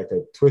 you know, like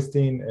a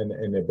twisting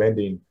and a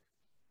bending.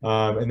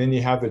 And then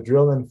you have the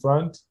drill in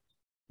front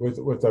with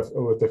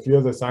a few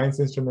of the science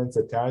instruments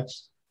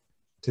attached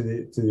to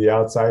the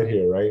outside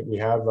here, right? We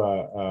have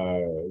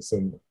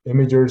some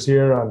imagers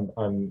here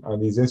on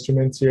these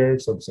instruments here,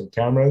 some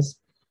cameras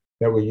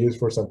that we use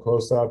for some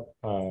close-up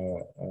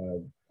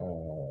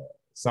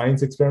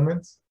science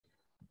experiments.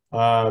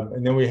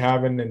 And then we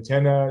have an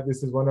antenna.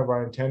 This is one of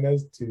our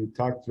antennas to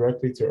talk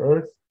directly to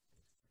Earth.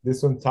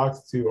 This one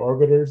talks to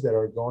orbiters that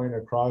are going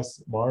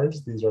across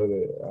Mars. These are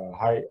the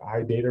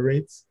high data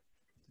rates.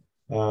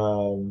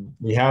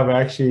 We have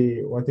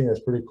actually, one thing that's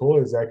pretty cool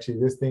is actually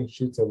this thing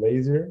shoots a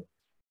laser,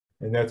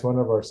 and that's one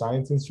of our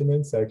science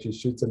instruments that actually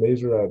shoots a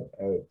laser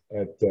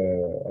at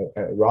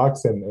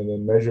rocks and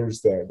then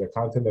measures the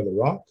content of the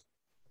rock.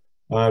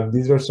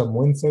 These are some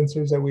wind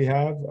sensors that we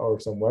have, or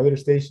some weather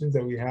stations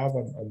that we have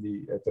on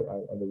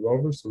the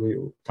rover. So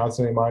we're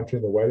constantly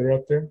monitoring the weather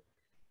up there.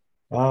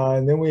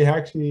 And then we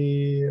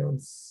actually,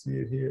 let's see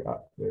it here.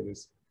 There it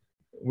is.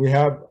 We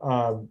have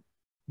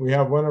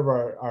one of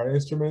our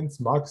instruments,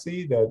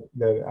 MOXIE,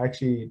 that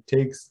actually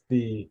takes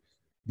the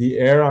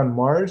air on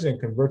Mars and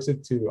converts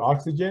it to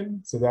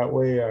oxygen. So that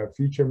way, a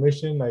future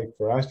mission, like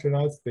for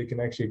astronauts, they can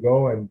actually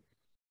go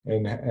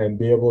and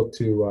be able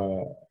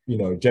to you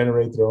know,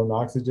 generate their own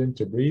oxygen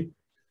to breathe.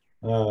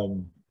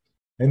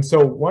 And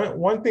so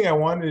one thing I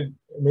wanted,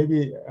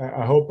 maybe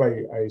I hope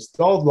I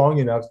stalled long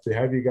enough to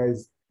have you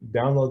guys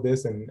download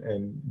this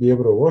and be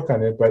able to work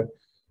on it, but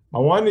I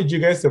wanted you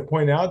guys to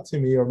point out to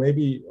me, or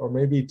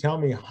maybe tell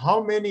me,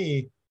 how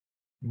many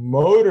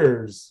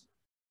motors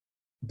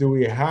do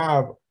we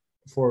have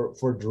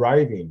for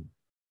driving?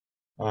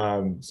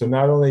 So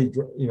not only,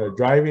 you know,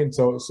 driving,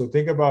 so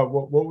think about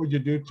what would you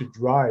do to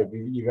drive?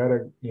 You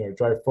gotta, you know,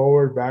 drive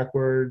forward,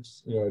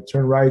 backwards, you know,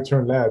 turn right,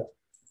 turn left.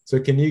 So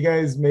can you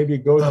guys maybe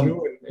go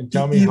through and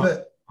tell me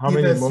how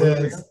many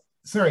motors?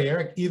 Sorry,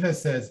 Eric, Eva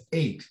says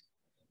 8.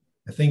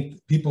 I think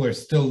people are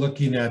still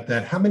looking at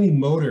that. How many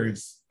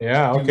motors?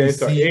 Yeah, okay,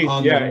 so 8.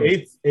 Yeah,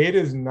 eight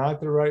is not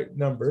the right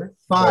number.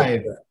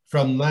 5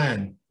 from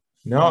land.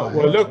 No,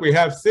 well, look, we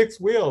have 6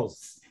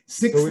 wheels.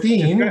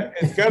 16. So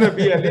it's got to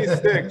be at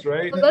least 6,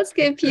 right? So let's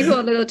give people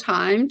a little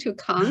time to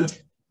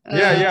count.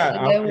 Yeah.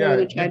 And then we're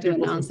going to try to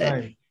announce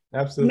it.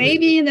 Absolutely.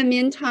 Maybe in the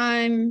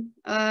meantime,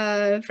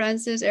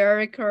 Francis,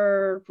 Eric,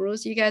 or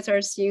Bruce, you guys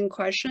are seeing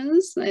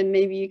questions, and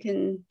maybe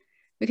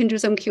we can do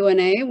some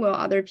Q&A while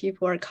other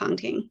people are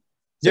counting.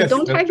 So yes,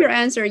 don't type your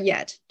answer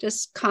yet.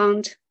 Just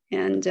count,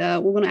 and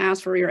we're going to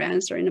ask for your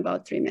answer in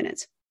about 3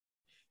 minutes.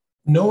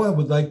 Noah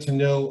would like to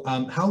know,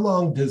 how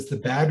long does the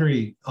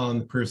battery on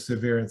the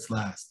Perseverance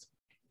last?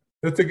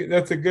 That's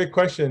a good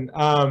question.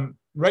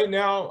 Right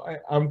now,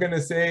 I'm going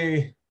to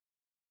say,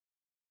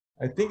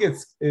 I think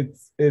it's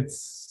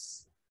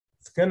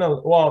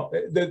gonna, well,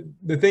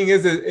 the thing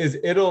is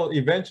it'll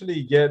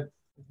eventually get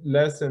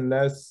less and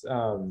less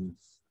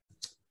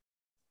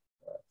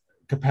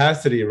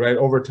capacity, right,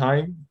 over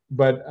time.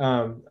 But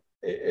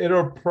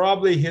it'll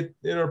probably get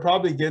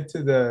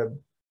to the,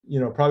 you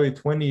know, probably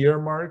 20-year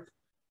mark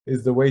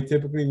is the way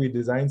typically we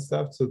design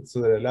stuff, so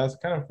that it lasts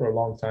kind of for a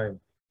long time.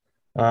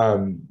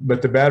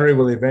 But the battery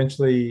will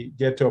eventually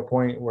get to a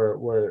point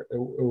where it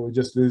will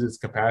just lose its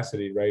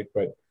capacity, right?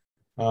 But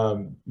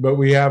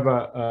we have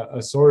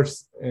a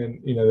source, and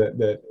you know,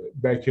 that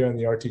back here on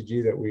the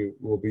RTG that we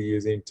will be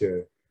using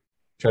to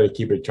try to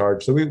keep it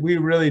charged. So we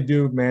really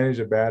do manage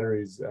the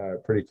batteries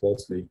pretty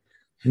closely.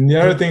 And the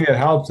other thing that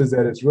helps is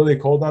that it's really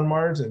cold on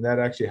Mars, and that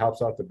actually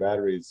helps out the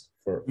batteries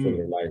for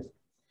their life.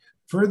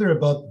 Further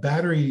about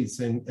batteries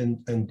and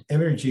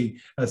energy,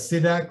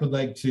 Sidak would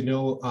like to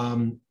know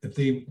if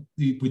they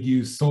would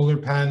use solar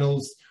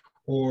panels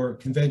or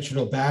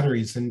conventional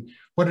batteries, and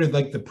what are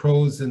like the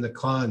pros and the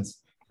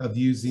cons of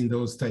using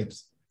those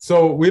types?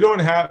 So we don't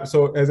have,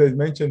 so as I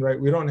mentioned, right,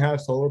 we don't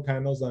have solar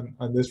panels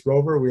on this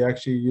rover. We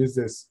actually use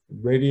this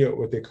radio,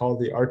 what they call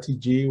the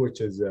RTG, which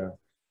is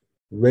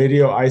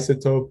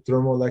radioisotope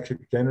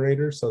thermoelectric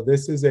generator. So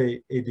this is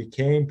a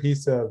decaying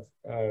piece of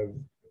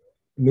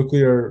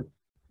nuclear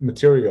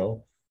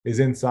material is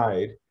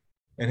inside,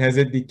 and as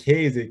it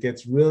decays, it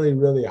gets really,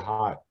 really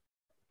hot.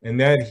 And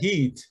that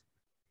heat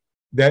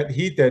that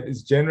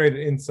is generated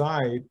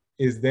inside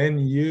is then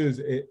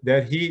used,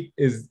 that heat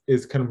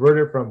is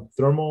converted from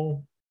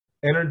thermal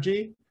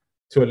energy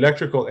to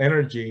electrical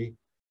energy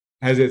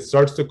as it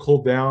starts to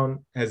cool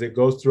down, as it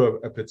goes through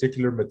a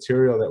particular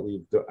material that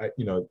we've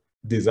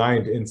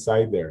designed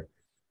inside there,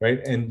 right?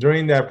 And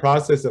during that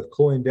process of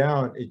cooling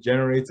down, it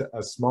generates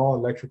a small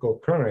electrical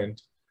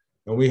current,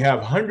 and we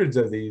have hundreds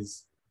of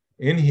these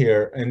in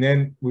here, and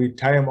then we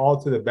tie them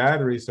all to the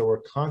battery, so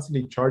we're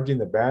constantly charging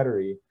the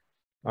battery.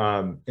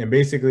 And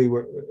basically,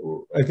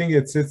 I think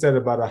it sits at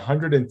about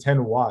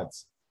 110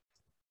 watts.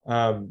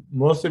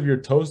 Most of your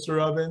toaster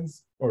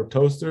ovens or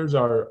toasters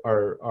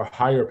are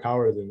higher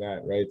power than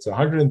that, right? So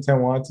 110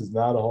 watts is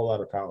not a whole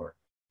lot of power,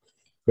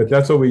 but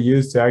that's what we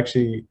use to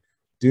actually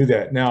do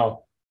that.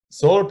 Now,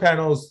 solar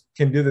panels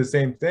can do the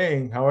same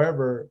thing.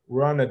 However,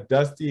 we're on a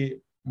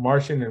dusty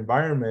Martian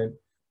environment.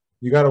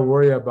 You got to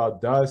worry about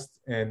dust,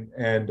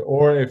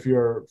 or if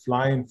you're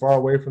flying far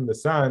away from the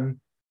sun,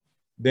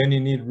 then you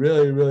need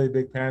really, really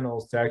big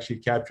panels to actually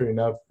capture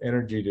enough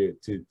energy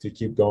to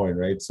keep going,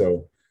 right?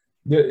 So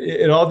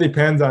it all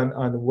depends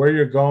on where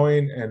you're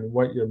going, and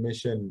what your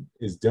mission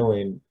is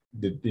doing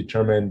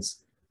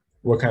determines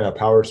what kind of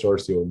power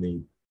source you'll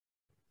need.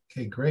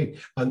 Okay, great.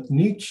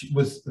 Nietzsche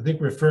was, I think,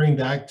 referring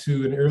back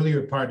to an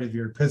earlier part of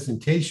your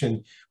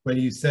presentation when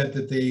you said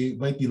that they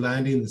might be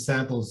landing the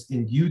samples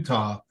in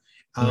Utah.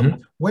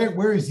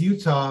 Where is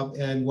Utah,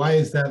 and why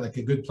is that like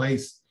a good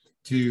place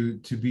to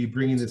be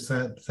bringing the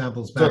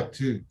samples back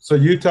to? So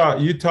Utah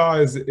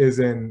is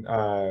in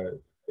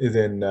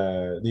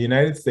the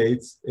United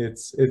States.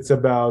 It's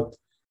about,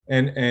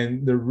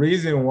 and the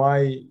reason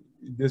why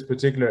this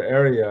particular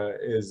area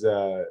is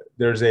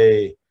there's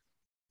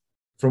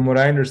from what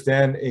I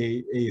understand,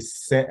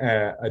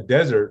 a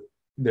desert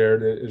there.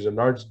 There's a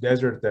large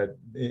desert that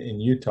in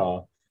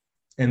Utah,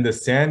 and the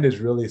sand is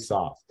really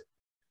soft.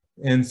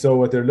 And so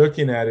what they're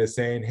looking at is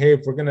saying, hey,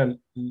 if we're gonna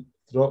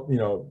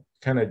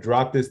kind of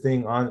drop this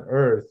thing on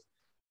Earth,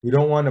 we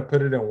don't want to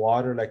put it in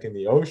water like in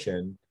the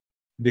ocean,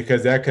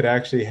 because that could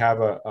actually have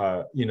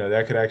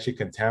that could actually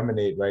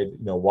contaminate, right?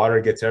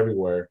 Water gets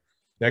everywhere.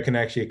 That can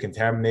actually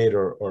contaminate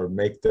or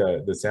make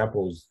the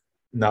samples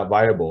not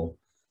viable.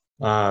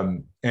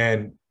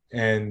 And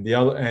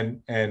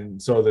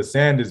so the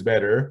sand is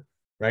better,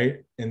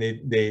 right? And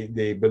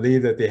they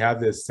believe that they have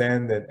this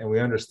sand and we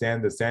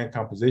understand the sand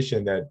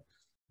composition that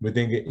we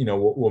think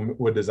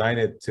we'll design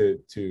it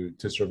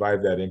to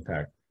survive that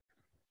impact.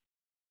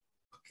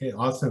 Okay,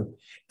 awesome.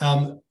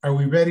 Are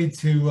we ready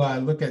to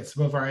look at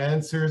some of our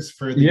answers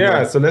for the?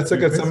 Yeah, so let's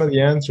look at some of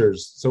the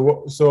answers.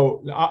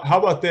 So how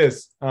about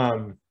this?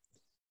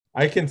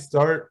 I can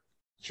start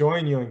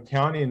showing you and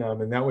counting them,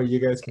 and that way you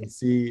guys can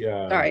see.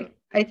 Sorry,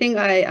 I think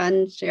I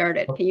unshared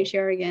it. Can you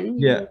share again?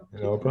 Yeah,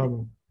 no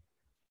problem.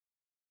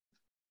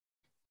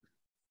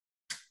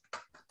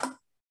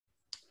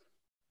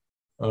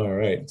 All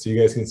right, so you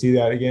guys can see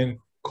that again.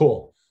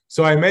 Cool.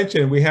 So I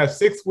mentioned we have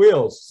 6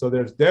 wheels. So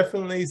there's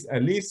definitely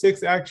at least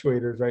 6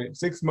 actuators, right?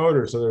 6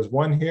 motors. So there's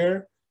 1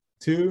 here,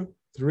 2,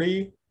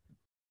 3.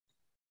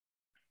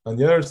 On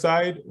the other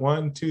side,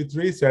 1, 2,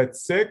 3. So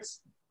that's 6.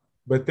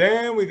 But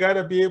then we got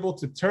to be able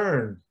to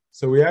turn.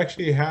 So we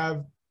actually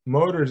have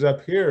motors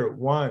up here.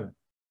 1,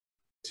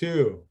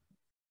 2,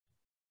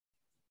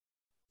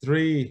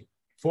 3,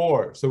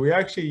 4. So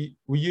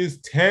we use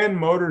 10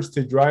 motors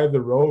to drive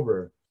the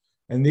rover.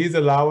 And these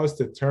allow us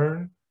to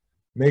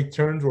make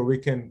turns where we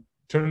can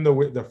turn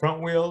the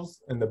front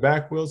wheels and the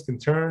back wheels can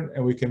turn,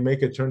 and we can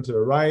make a turn to the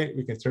right,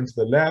 we can turn to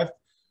the left.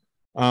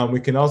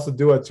 We can also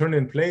do a turn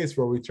in place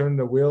where we turn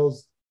the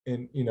wheels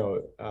in,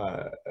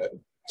 turn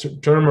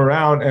them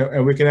around,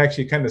 and we can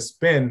actually kind of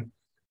spin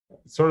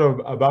sort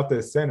of about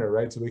the center,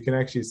 right? So we can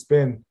actually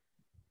spin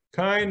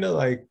kind of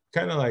like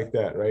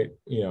that, right?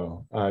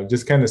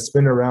 Just kind of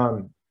spin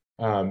around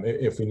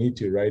if we need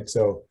to, right?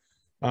 So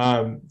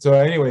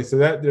anyway, so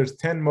that there's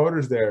 10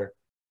 motors there.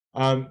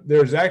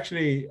 There's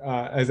actually,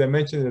 as I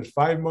mentioned, there's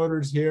 5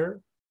 motors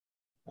here.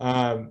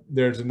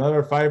 There's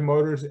another 5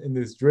 motors in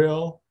this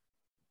drill.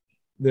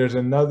 There's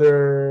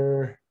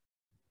another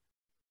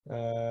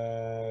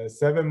 7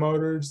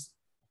 motors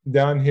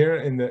down here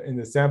in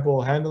the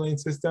sample handling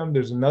system.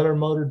 There's another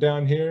motor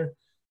down here.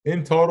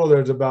 In total,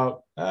 there's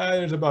about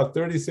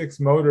 36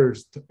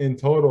 motors in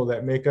total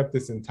that make up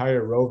this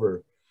entire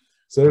rover.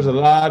 So there's a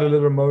lot of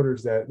little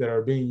motors that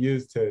are being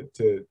used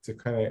to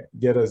kind of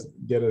get us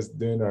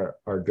doing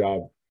our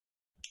job.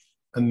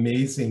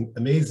 Amazing,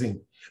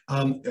 amazing.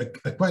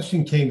 A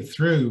question came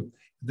through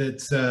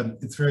that's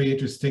it's very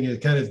interesting. It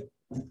kind of,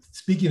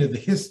 speaking of the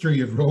history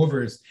of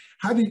rovers,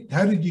 how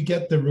did you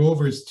get the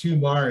rovers to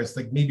Mars?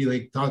 Like maybe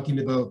like talking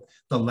about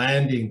the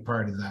landing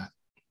part of that.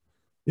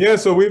 Yeah,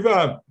 so we've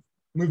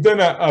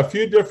done a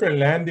few different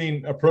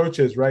landing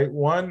approaches, right?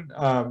 One,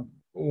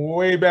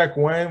 way back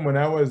when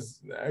I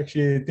was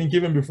actually, I think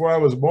even before I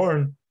was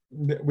born,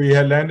 we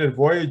had landed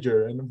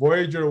Voyager, and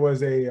Voyager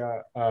was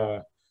a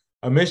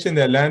mission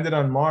that landed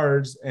on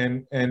Mars,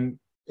 and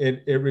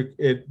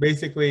it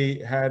basically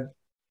had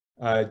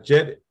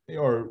jet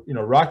or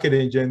rocket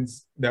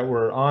engines that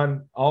were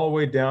on all the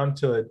way down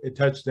till it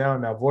touched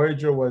down. Now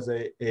Voyager was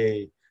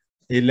a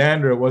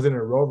lander; it wasn't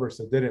a rover,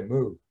 so it didn't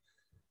move.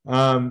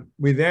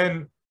 We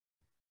then,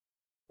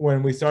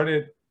 when we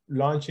started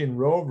launching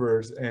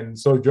rovers, and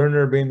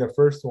Sojourner being the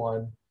first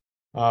one,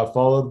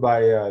 followed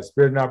by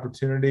Spirit and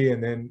Opportunity,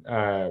 and then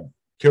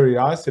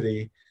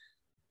Curiosity.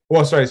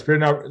 Well, sorry,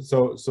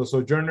 so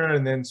Sojourner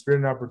and then Spirit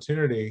and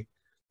Opportunity.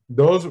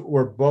 Those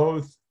were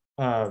both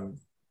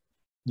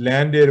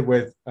landed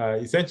with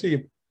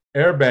essentially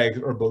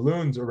airbags or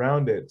balloons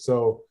around it.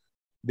 So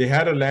they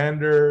had a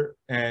lander,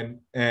 and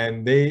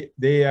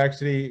they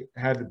actually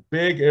had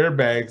big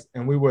airbags,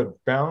 and we would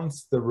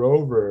bounce the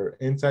rover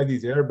inside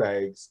these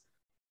airbags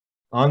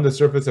on the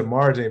surface of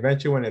Mars. And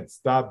eventually, when it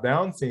stopped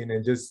bouncing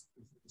and just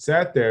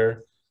sat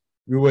there,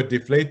 we would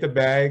deflate the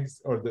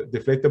bags or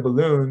deflate the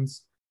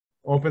balloons,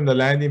 open the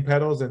landing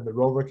pedals, and the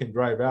rover can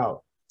drive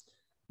out.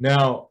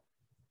 Now,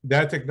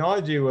 that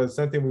technology was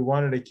something we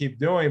wanted to keep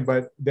doing,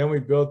 but then we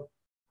built,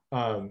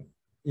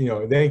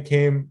 then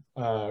came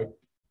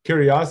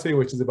Curiosity,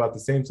 which is about the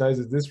same size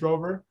as this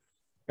rover,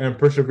 and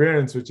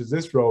Perseverance, which is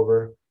this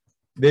rover.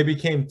 They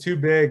became too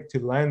big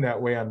to land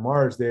that way on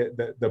Mars.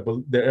 The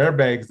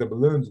airbags, the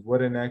balloons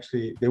wouldn't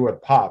actually, they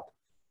would pop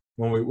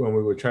when we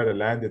would try to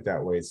land it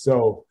that way.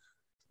 So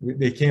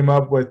they came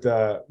up with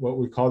what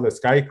we call the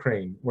sky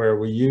crane, where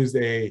we used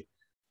rocket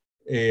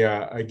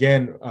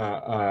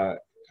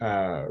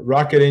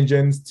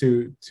engines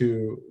to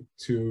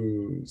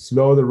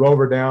slow the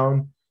rover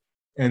down,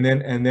 and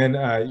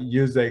then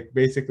use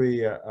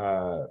basically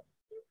a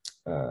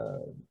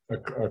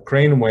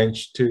crane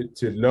winch to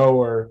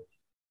lower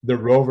the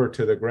rover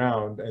to the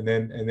ground, and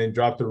then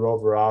drop the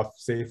rover off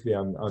safely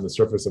on the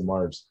surface of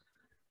Mars,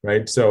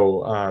 right?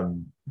 So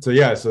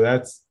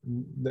that's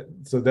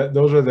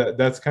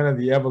kind of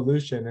the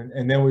evolution,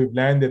 and then we've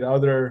landed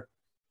other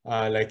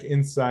like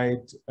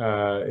InSight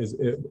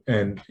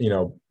and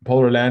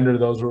Polar Lander.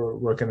 Those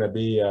were going to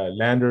be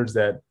landers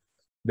that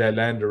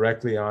land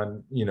directly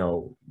on,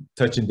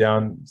 touching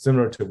down,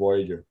 similar to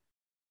Voyager.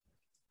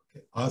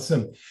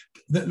 Awesome.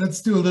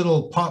 Let's do a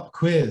little pop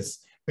quiz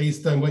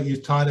based on what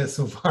you've taught us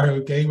so far,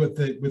 okay, with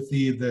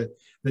the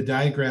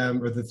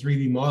diagram or the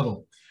 3D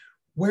model.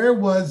 Where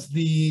was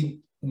the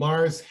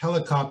Mars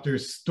helicopter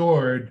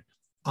stored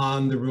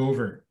on the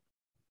rover?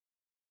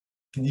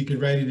 You can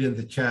write it in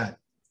the chat.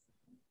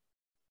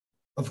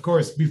 Of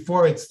course,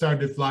 before it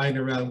started flying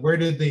around, where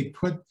did they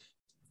put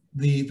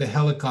the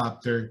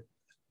helicopter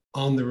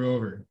on the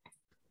rover?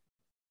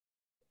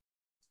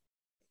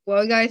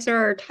 While you guys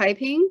are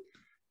typing,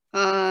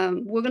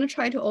 we're going to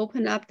try to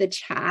open up the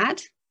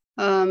chat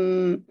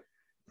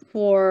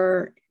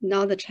for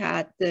not the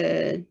chat,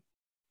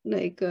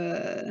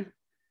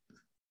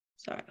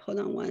 sorry, hold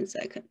on 1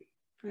 second.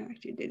 I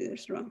actually did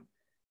this wrong.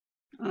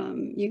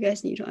 You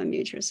guys need to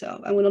unmute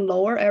yourself. I'm going to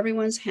lower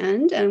everyone's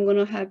hand, and I'm going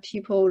to have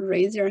people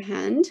raise their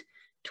hand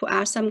to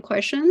ask some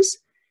questions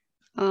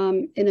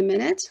in a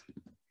minute.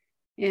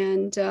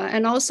 And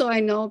also,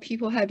 I know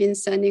people have been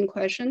sending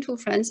questions to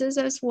Francis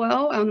as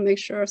well. I want to make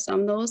sure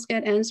some of those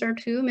get answered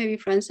too. Maybe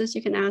Francis,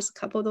 you can ask a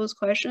couple of those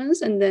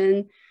questions, and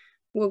then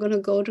we're going to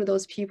go to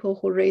those people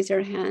who raise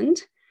their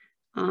hand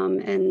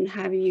and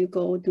have you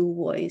go do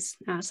voice,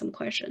 ask some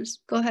questions.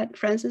 Go ahead,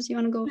 Francis, you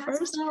want to go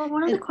first? So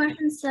one of the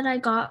questions that I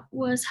got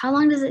was, how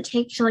long does it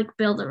take to like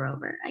build a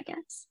rover, I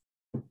guess?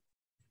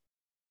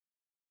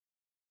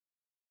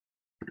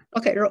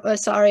 Okay,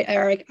 sorry,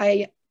 Eric,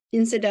 I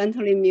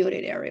incidentally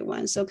muted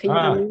everyone. So can you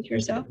unmute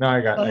yourself? No,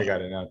 I got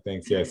it now.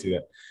 Thanks. Yeah, I see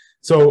that.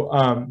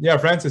 So yeah,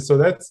 Francis,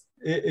 so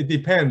it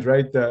depends,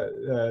 right?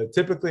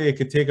 Typically it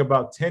could take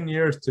about 10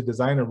 years to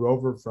design a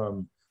rover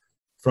from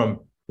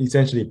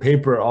essentially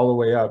paper all the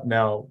way up.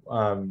 Now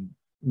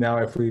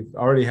if we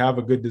already have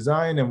a good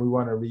design and we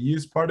want to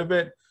reuse part of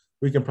it,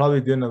 we can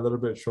probably do it in a little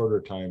bit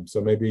shorter time. So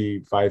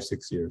maybe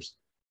 5-6 years.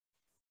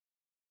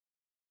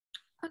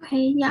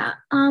 Okay, yeah.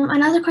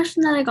 Another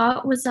question that I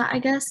got was that, I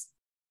guess,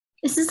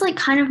 this is like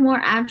kind of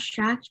more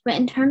abstract, but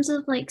in terms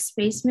of like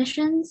space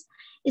missions,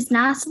 is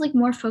NASA like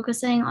more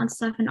focusing on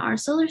stuff in our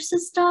solar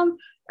system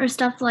or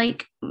stuff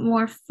like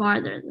more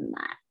farther than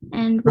that?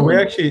 And we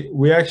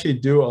actually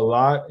do a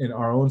lot in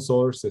our own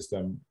solar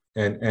system,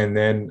 and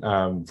then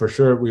for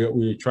sure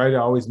we try to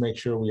always make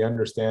sure we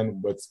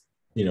understand what's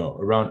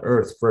around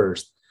Earth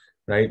first,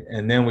 right?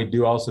 And then we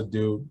do also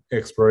do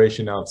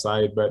exploration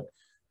outside, but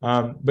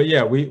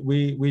yeah,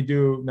 we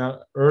do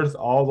now Earth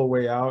all the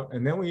way out,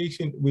 and then we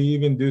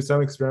even do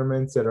some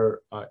experiments that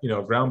are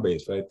ground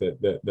based, right?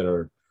 That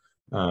are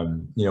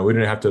we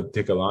don't have to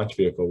take a launch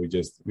vehicle. We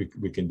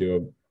can do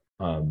it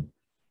on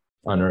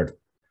Earth.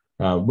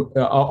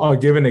 I'll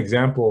give an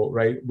example,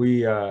 right?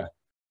 We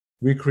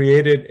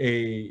created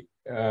a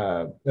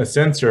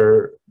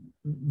sensor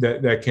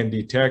that can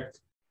detect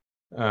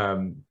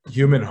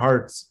human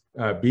hearts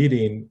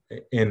beating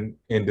in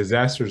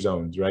disaster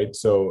zones, right?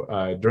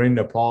 So during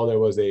Nepal, there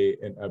was a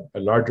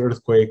large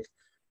earthquake,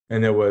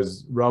 and there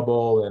was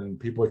rubble and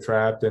people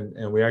trapped,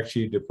 and we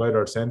actually deployed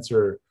our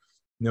sensor,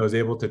 and it was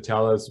able to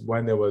tell us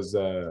when there was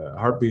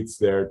heartbeats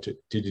there to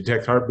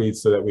detect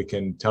heartbeats, so that we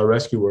can tell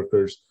rescue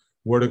workers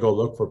where to go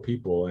look for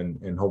people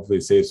and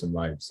hopefully save some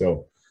lives.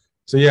 So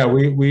yeah,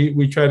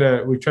 we try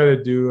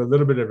to do a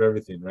little bit of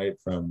everything, right?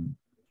 From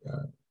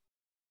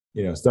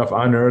stuff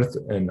on Earth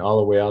and all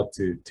the way out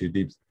to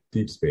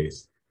deep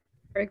space.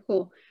 Very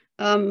cool.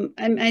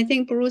 And I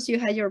think, Bruce, you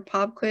had your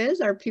pop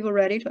quiz. Are people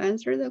ready to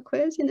answer the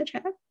quiz in the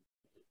chat?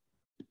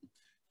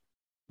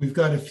 We've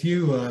got a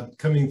few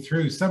coming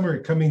through. Some are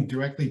coming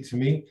directly to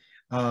me.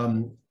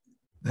 The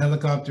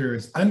helicopter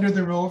is under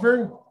the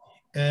rover,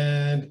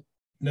 and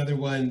another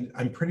one,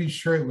 I'm pretty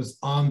sure it was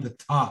on the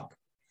top.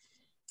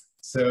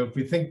 So if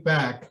we think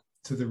back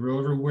to the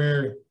rover,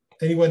 where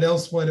anyone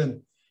else want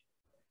to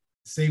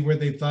say where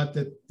they thought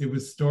that it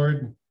was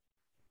stored?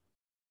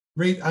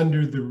 Right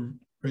under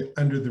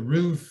the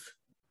roof,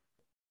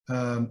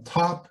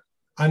 top,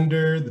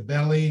 under the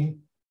belly,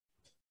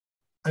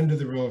 under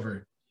the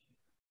rover.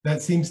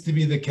 That seems to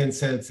be the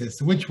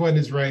consensus. Which one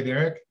is right,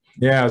 Eric?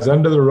 Yeah, it's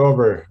under the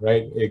rover,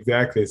 right?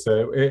 Exactly.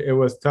 So it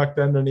was tucked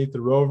underneath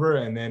the rover,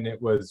 and then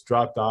it was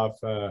dropped off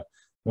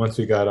once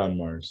we got on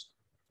Mars.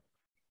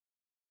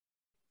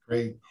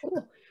 Great.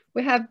 Cool.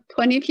 We have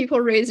 20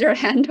 people raise their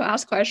hand to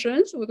ask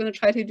questions. We're going to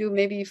try to do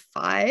maybe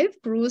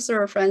 5. Bruce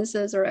or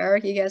Francis or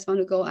Eric, you guys want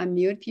to go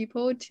unmute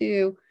people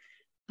to,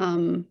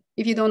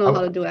 if you don't know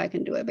how to do it, I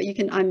can do it, but you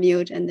can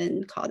unmute and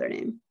then call their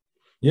name.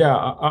 Yeah,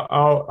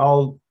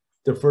 I'll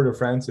defer to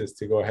Francis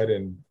to go ahead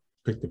and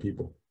pick the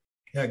people.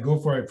 Yeah, go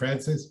for it,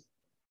 Francis.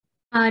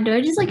 Do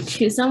I just like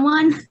choose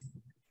someone?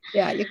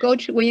 Yeah, you go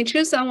to, when you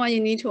choose someone, you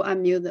need to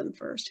unmute them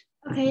first.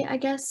 Okay, I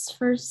guess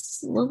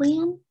first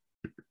Lillian.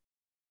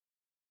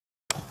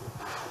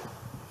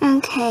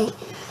 Okay,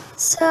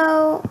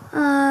 so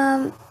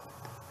how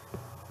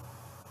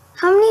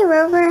many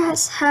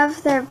rovers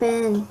have there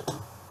been?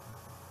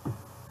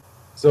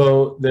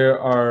 So there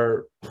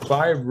are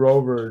 5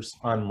 rovers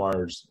on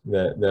Mars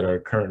that are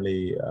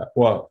currently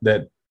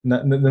they're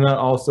not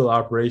all still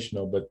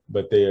operational, but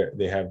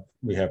we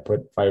have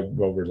put 5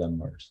 rovers on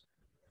Mars.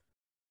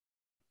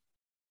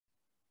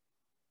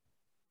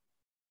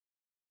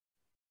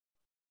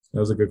 That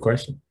was a good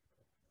question.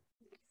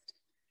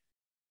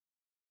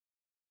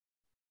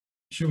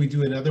 Should we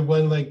do another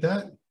one like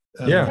that?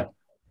 Yeah.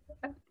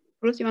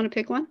 Bruce, you want to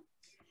pick one?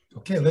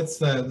 Okay, let's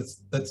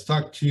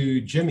talk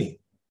to Jimmy.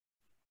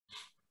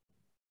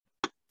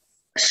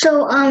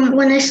 So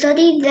when I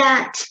studied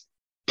that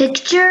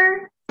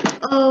picture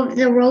of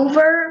the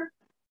rover,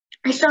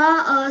 I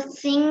saw a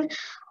thing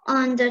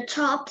on the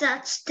top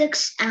that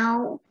sticks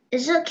out.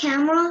 Is it a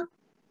camera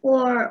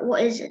or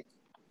what is it?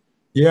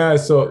 Yeah,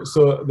 so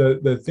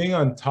the thing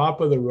on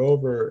top of the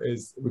rover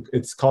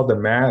it's called the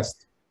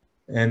mast,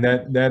 and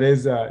that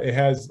is it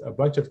has a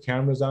bunch of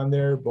cameras on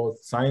there,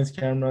 both science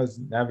cameras,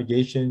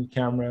 navigation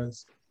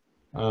cameras,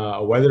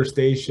 a weather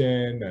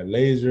station, a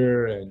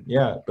laser, and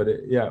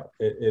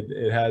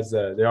it has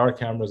there are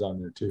cameras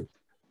on there too.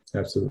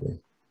 Absolutely.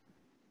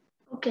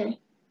 Okay.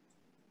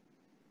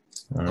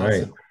 All Awesome.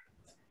 right.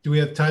 Do we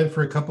have time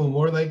for a couple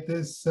more like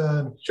this?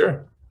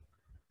 Sure.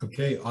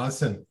 Okay,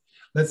 awesome.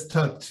 Let's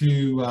talk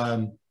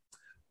to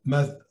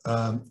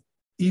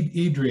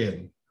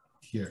Adrian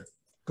here.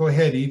 Go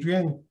ahead,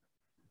 Adrian.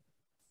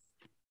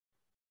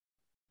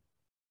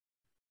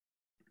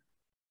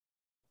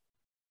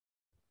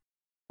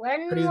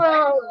 When will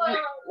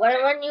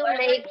you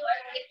make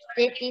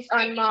cities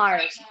on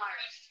Mars?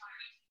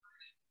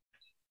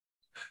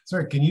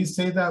 Sorry, can you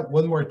say that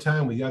one more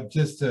time? We have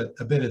just a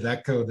bit of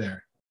echo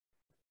there.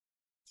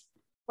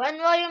 When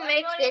will you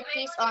make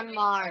cities on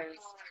Mars?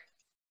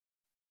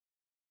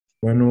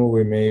 When will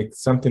we make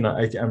something?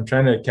 I'm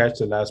trying to catch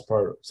the last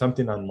part.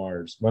 Something on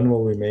Mars. When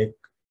will we make?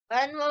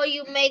 When will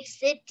you make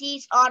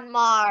cities on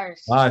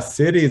Mars?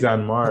 Cities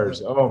on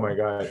Mars. Oh my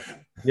God.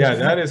 Yeah,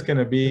 that is going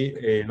to be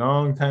a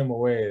long time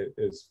away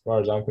as far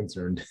as I'm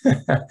concerned.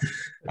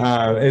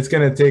 It's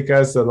going to take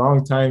us a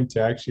long time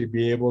to actually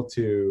be able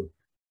to,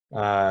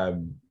 I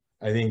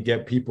think,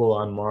 get people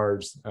on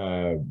Mars.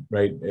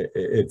 Right?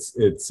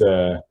 It's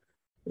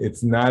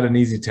not an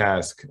easy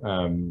task.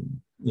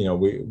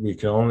 We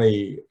can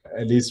only,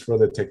 at least for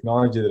the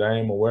technology that I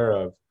am aware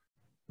of,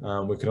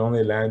 we can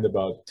only land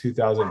about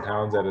 2,000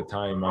 pounds at a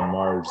time on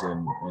Mars,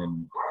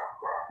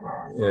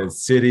 and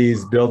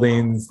cities,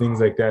 buildings, things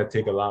like that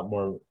take a lot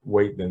more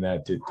weight than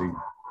that to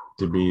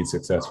be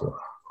successful.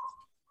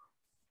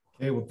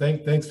 Okay, well,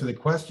 thanks for the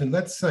question.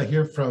 Let's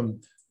hear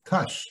from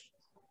Kush.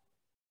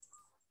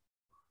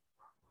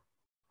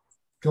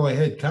 Go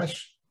ahead,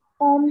 Kush.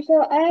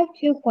 So I have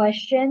 2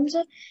 questions.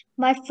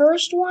 My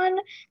first one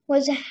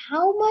was,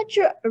 how much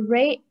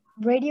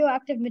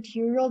radioactive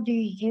material do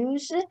you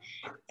use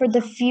for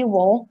the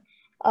fuel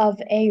of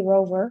a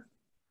rover?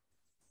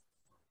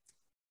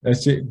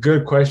 That's a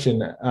good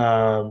question.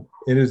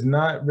 It is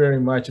not very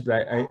much,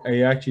 but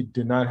I actually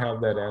do not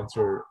have that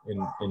answer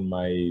in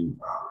my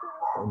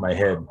my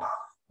head.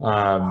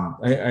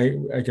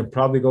 I can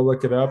probably go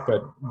look it up,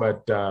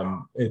 but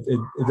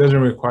it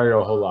doesn't require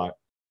a whole lot.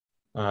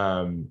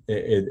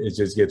 It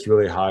just gets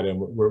really hot, and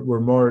we're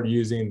more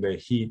using the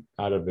heat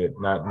out of it,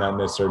 not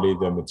necessarily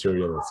the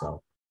material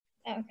itself.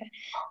 Okay.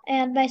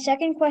 And my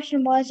second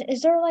question was,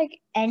 is there like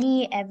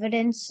any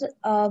evidence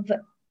of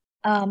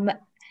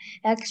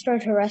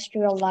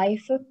extraterrestrial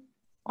life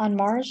on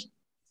Mars?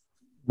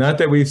 Not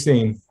that we've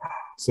seen.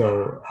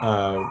 So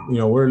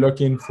we're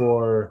looking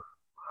for.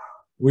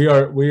 We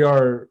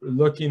are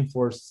looking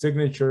for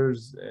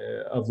signatures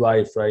of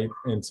life, right?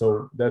 And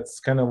so that's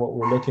kind of what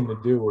we're looking to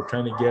do. We're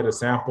trying to get a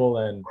sample,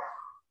 and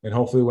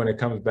hopefully when it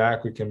comes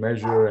back, we can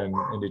measure and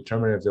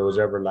determine if there was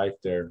ever life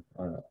there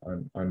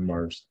on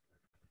Mars.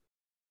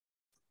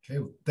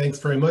 Okay, thanks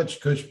very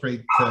much, Kush.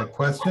 Great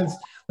questions.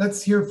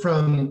 Let's hear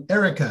from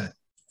Erica.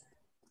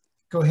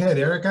 Go ahead,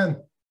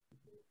 Erica.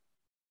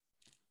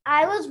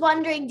 I was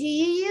wondering, do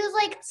you use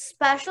like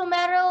special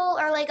metal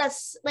or like a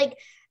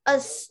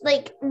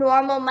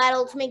normal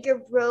metal to make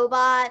your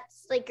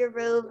robots, like your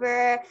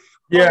rover?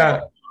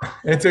 Yeah,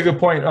 it's a good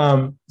point.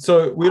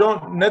 So we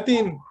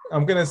nothing,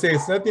 I'm gonna say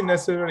it's nothing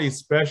necessarily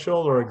special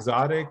or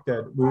exotic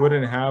that we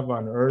wouldn't have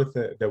on Earth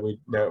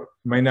that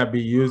might not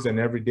be used in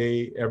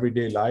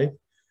everyday life.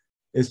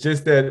 It's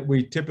just that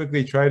we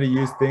typically try to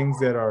use things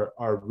that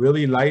are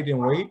really light in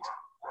weight,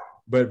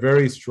 but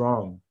very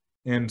strong.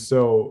 And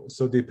so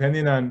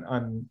depending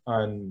on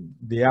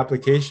the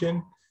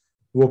application,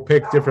 we'll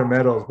pick different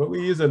metals, but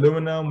we use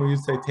aluminum, we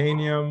use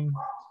titanium.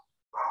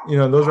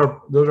 Those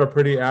are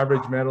pretty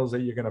average metals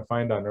that you're going to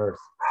find on Earth.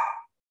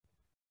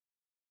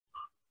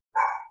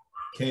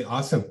 Okay,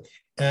 awesome.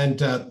 And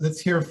let's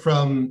hear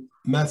from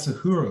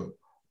Masahiro.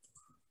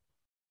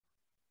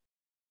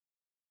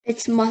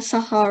 It's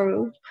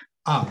Masaharu.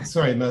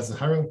 Sorry,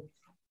 Masaharu.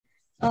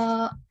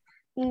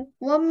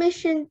 What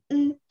mission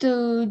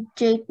do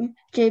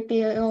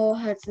JPL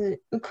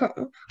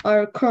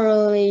are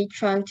currently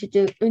trying to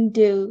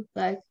do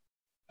like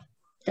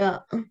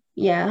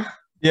yeah.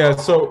 Yeah,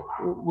 so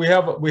we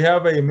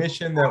have a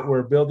mission that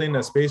we're building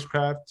a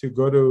spacecraft to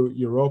go to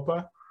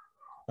Europa,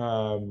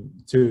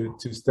 to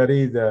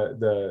study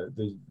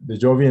the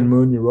Jovian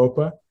moon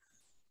Europa.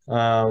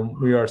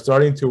 We are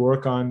starting to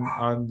work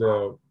on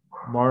the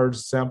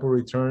Mars sample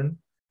return,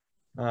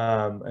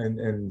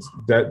 and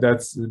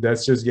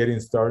that's just getting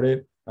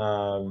started.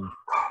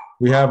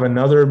 We have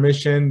another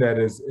mission that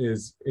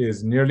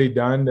is nearly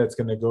done. That's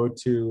going to go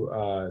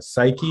to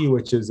Psyche,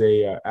 which is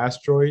a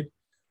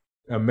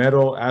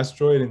metal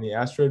asteroid in the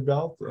asteroid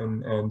belt,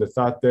 and the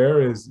thought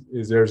there is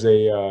there's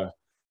the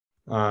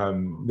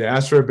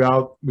asteroid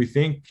belt we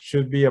think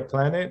should be a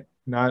planet,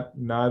 not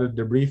a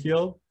debris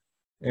field,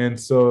 and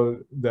so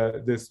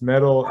this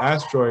metal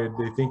asteroid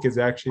they think is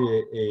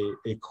actually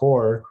a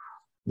core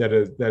that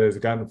has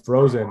gotten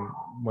frozen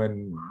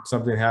when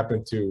something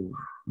happened to,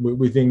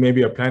 we think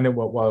maybe a planet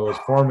while it was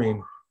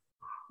forming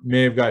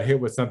may have got hit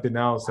with something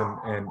else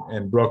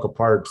and broke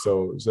apart,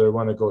 so they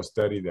want to go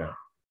study that.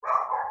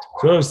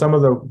 So those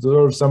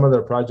are some of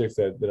the projects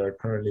that are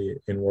currently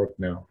in work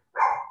now.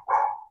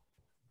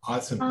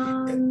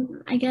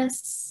 Awesome. I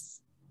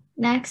guess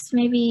next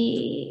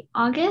maybe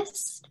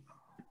August.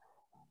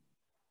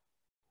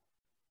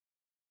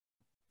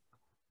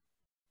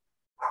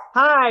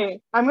 Hi,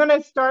 I'm going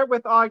to start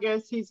with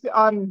August. He's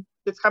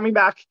coming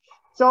back.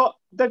 So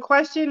the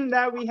question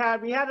that we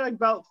had like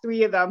about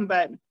 3 of them,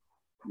 but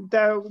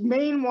the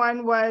main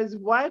one was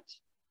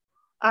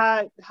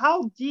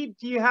how deep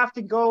do you have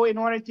to go in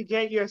order to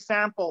get your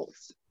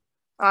samples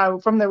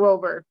from the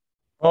rover?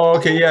 Oh,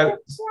 okay, yeah.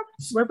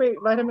 Wait,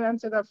 let him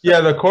answer that first. Yeah,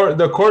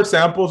 the core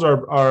samples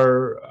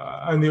are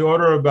on the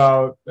order of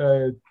about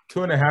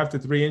 2.5 to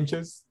 3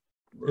 inches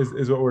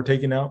is what we're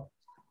taking out.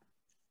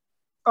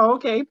 Oh,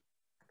 okay.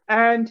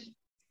 And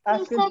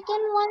the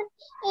second one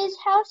is,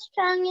 how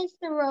strong is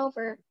the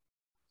rover?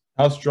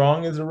 How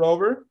strong is the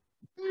rover?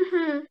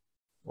 Mm-hmm.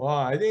 Well,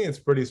 I think it's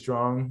pretty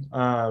strong.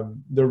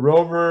 The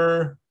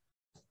rover,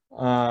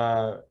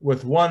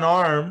 with one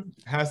arm,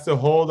 has to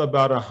hold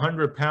about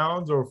 100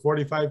 pounds or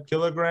 45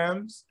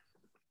 kilograms,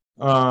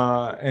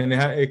 and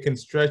it can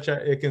stretch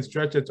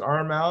its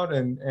arm out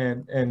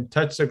and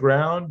touch the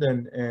ground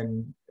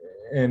and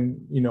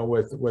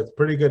with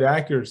pretty good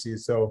accuracy.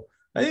 So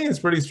I think it's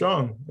pretty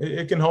strong.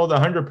 It can hold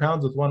 100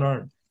 pounds with one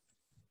arm.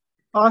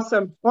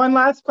 Awesome. One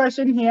last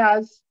question he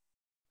has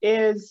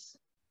is,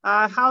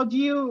 how do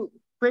you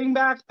bring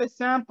back the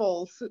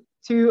samples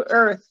to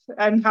Earth,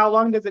 and how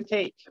long does it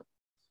take?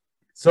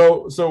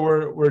 So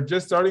we're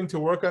just starting to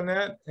work on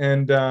that,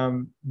 and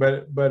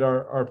but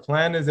our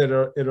plan is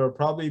that it'll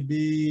probably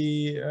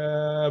be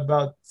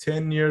about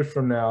 10 years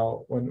from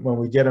now when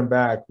we get them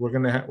back.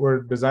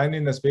 We're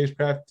designing a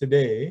spacecraft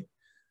today.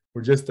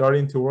 We're just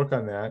starting to work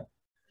on that.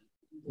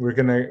 We're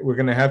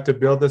gonna have to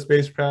build the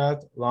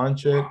spacecraft,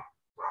 launch it,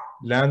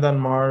 land on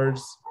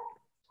Mars,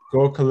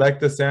 go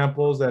collect the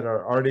samples that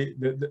are already,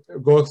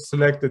 go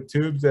select the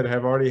tubes that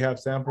already have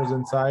samples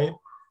inside.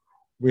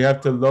 We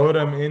have to load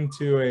them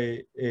into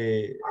a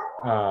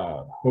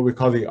what we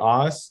call the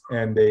OS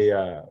and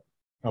a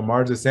a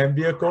Mars ascent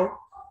vehicle,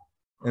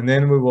 and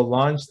then we will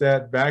launch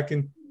that back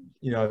in,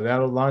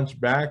 that'll launch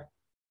back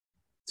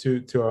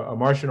to a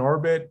Martian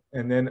orbit,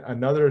 and then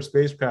another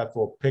spacecraft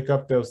will pick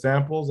up those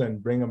samples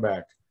and bring them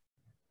back.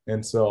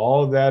 And so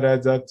all of that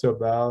adds up to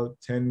about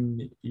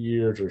 10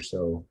 years or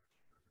so.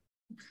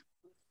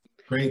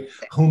 Great.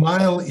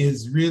 Humail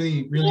is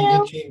really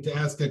itching to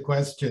ask a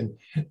question.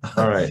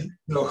 All right.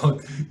 So,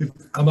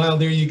 Humail,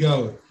 there you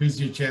go.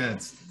 Here's your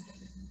chance.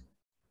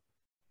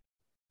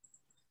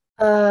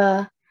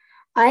 I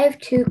have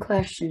two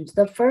questions.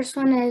 The first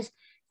one is,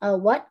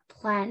 what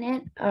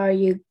planet are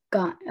you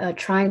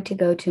trying to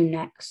go to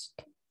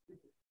next?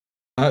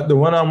 The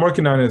one I'm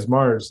working on is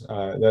Mars.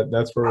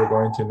 That's where we're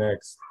going to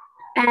next.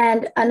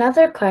 And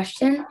another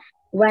question,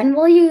 when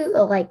will you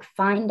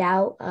find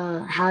out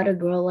how to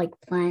grow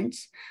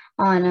plants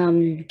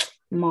on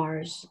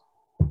Mars?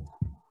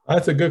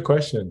 That's a good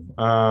question.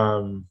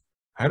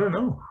 I don't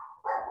know.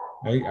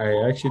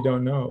 I actually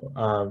don't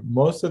know.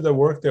 Most of the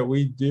work that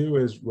we do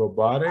is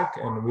robotic,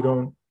 and we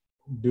don't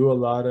do a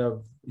lot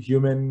of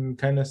human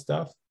kind of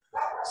stuff.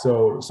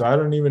 So I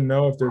don't even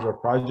know if there's a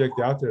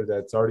project out there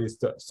that's already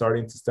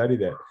starting to study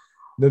that.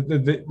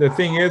 The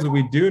thing is,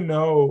 we do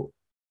know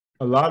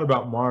a lot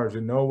about Mars.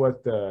 We know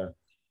what the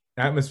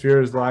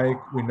atmosphere is like.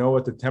 We know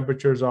what the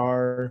temperatures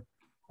are.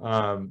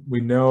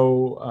 We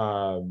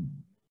know,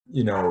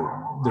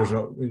 there's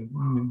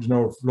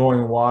no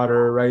flowing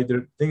water, right?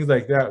 There things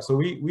like that. So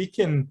we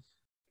can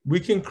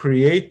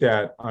create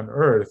that on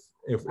Earth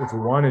if we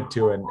wanted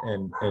to,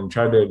 and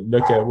try to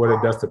look at what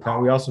it does to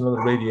plant. We also know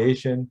the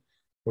radiation,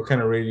 what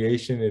kind of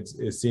radiation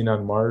is seen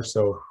on Mars.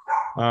 So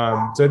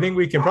I think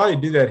we can probably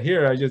do that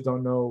here. I just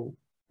don't know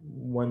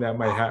when that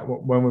might happen,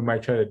 when we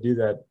might try to do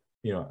that,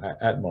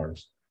 at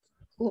Mars.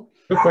 Cool.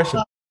 Good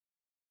question.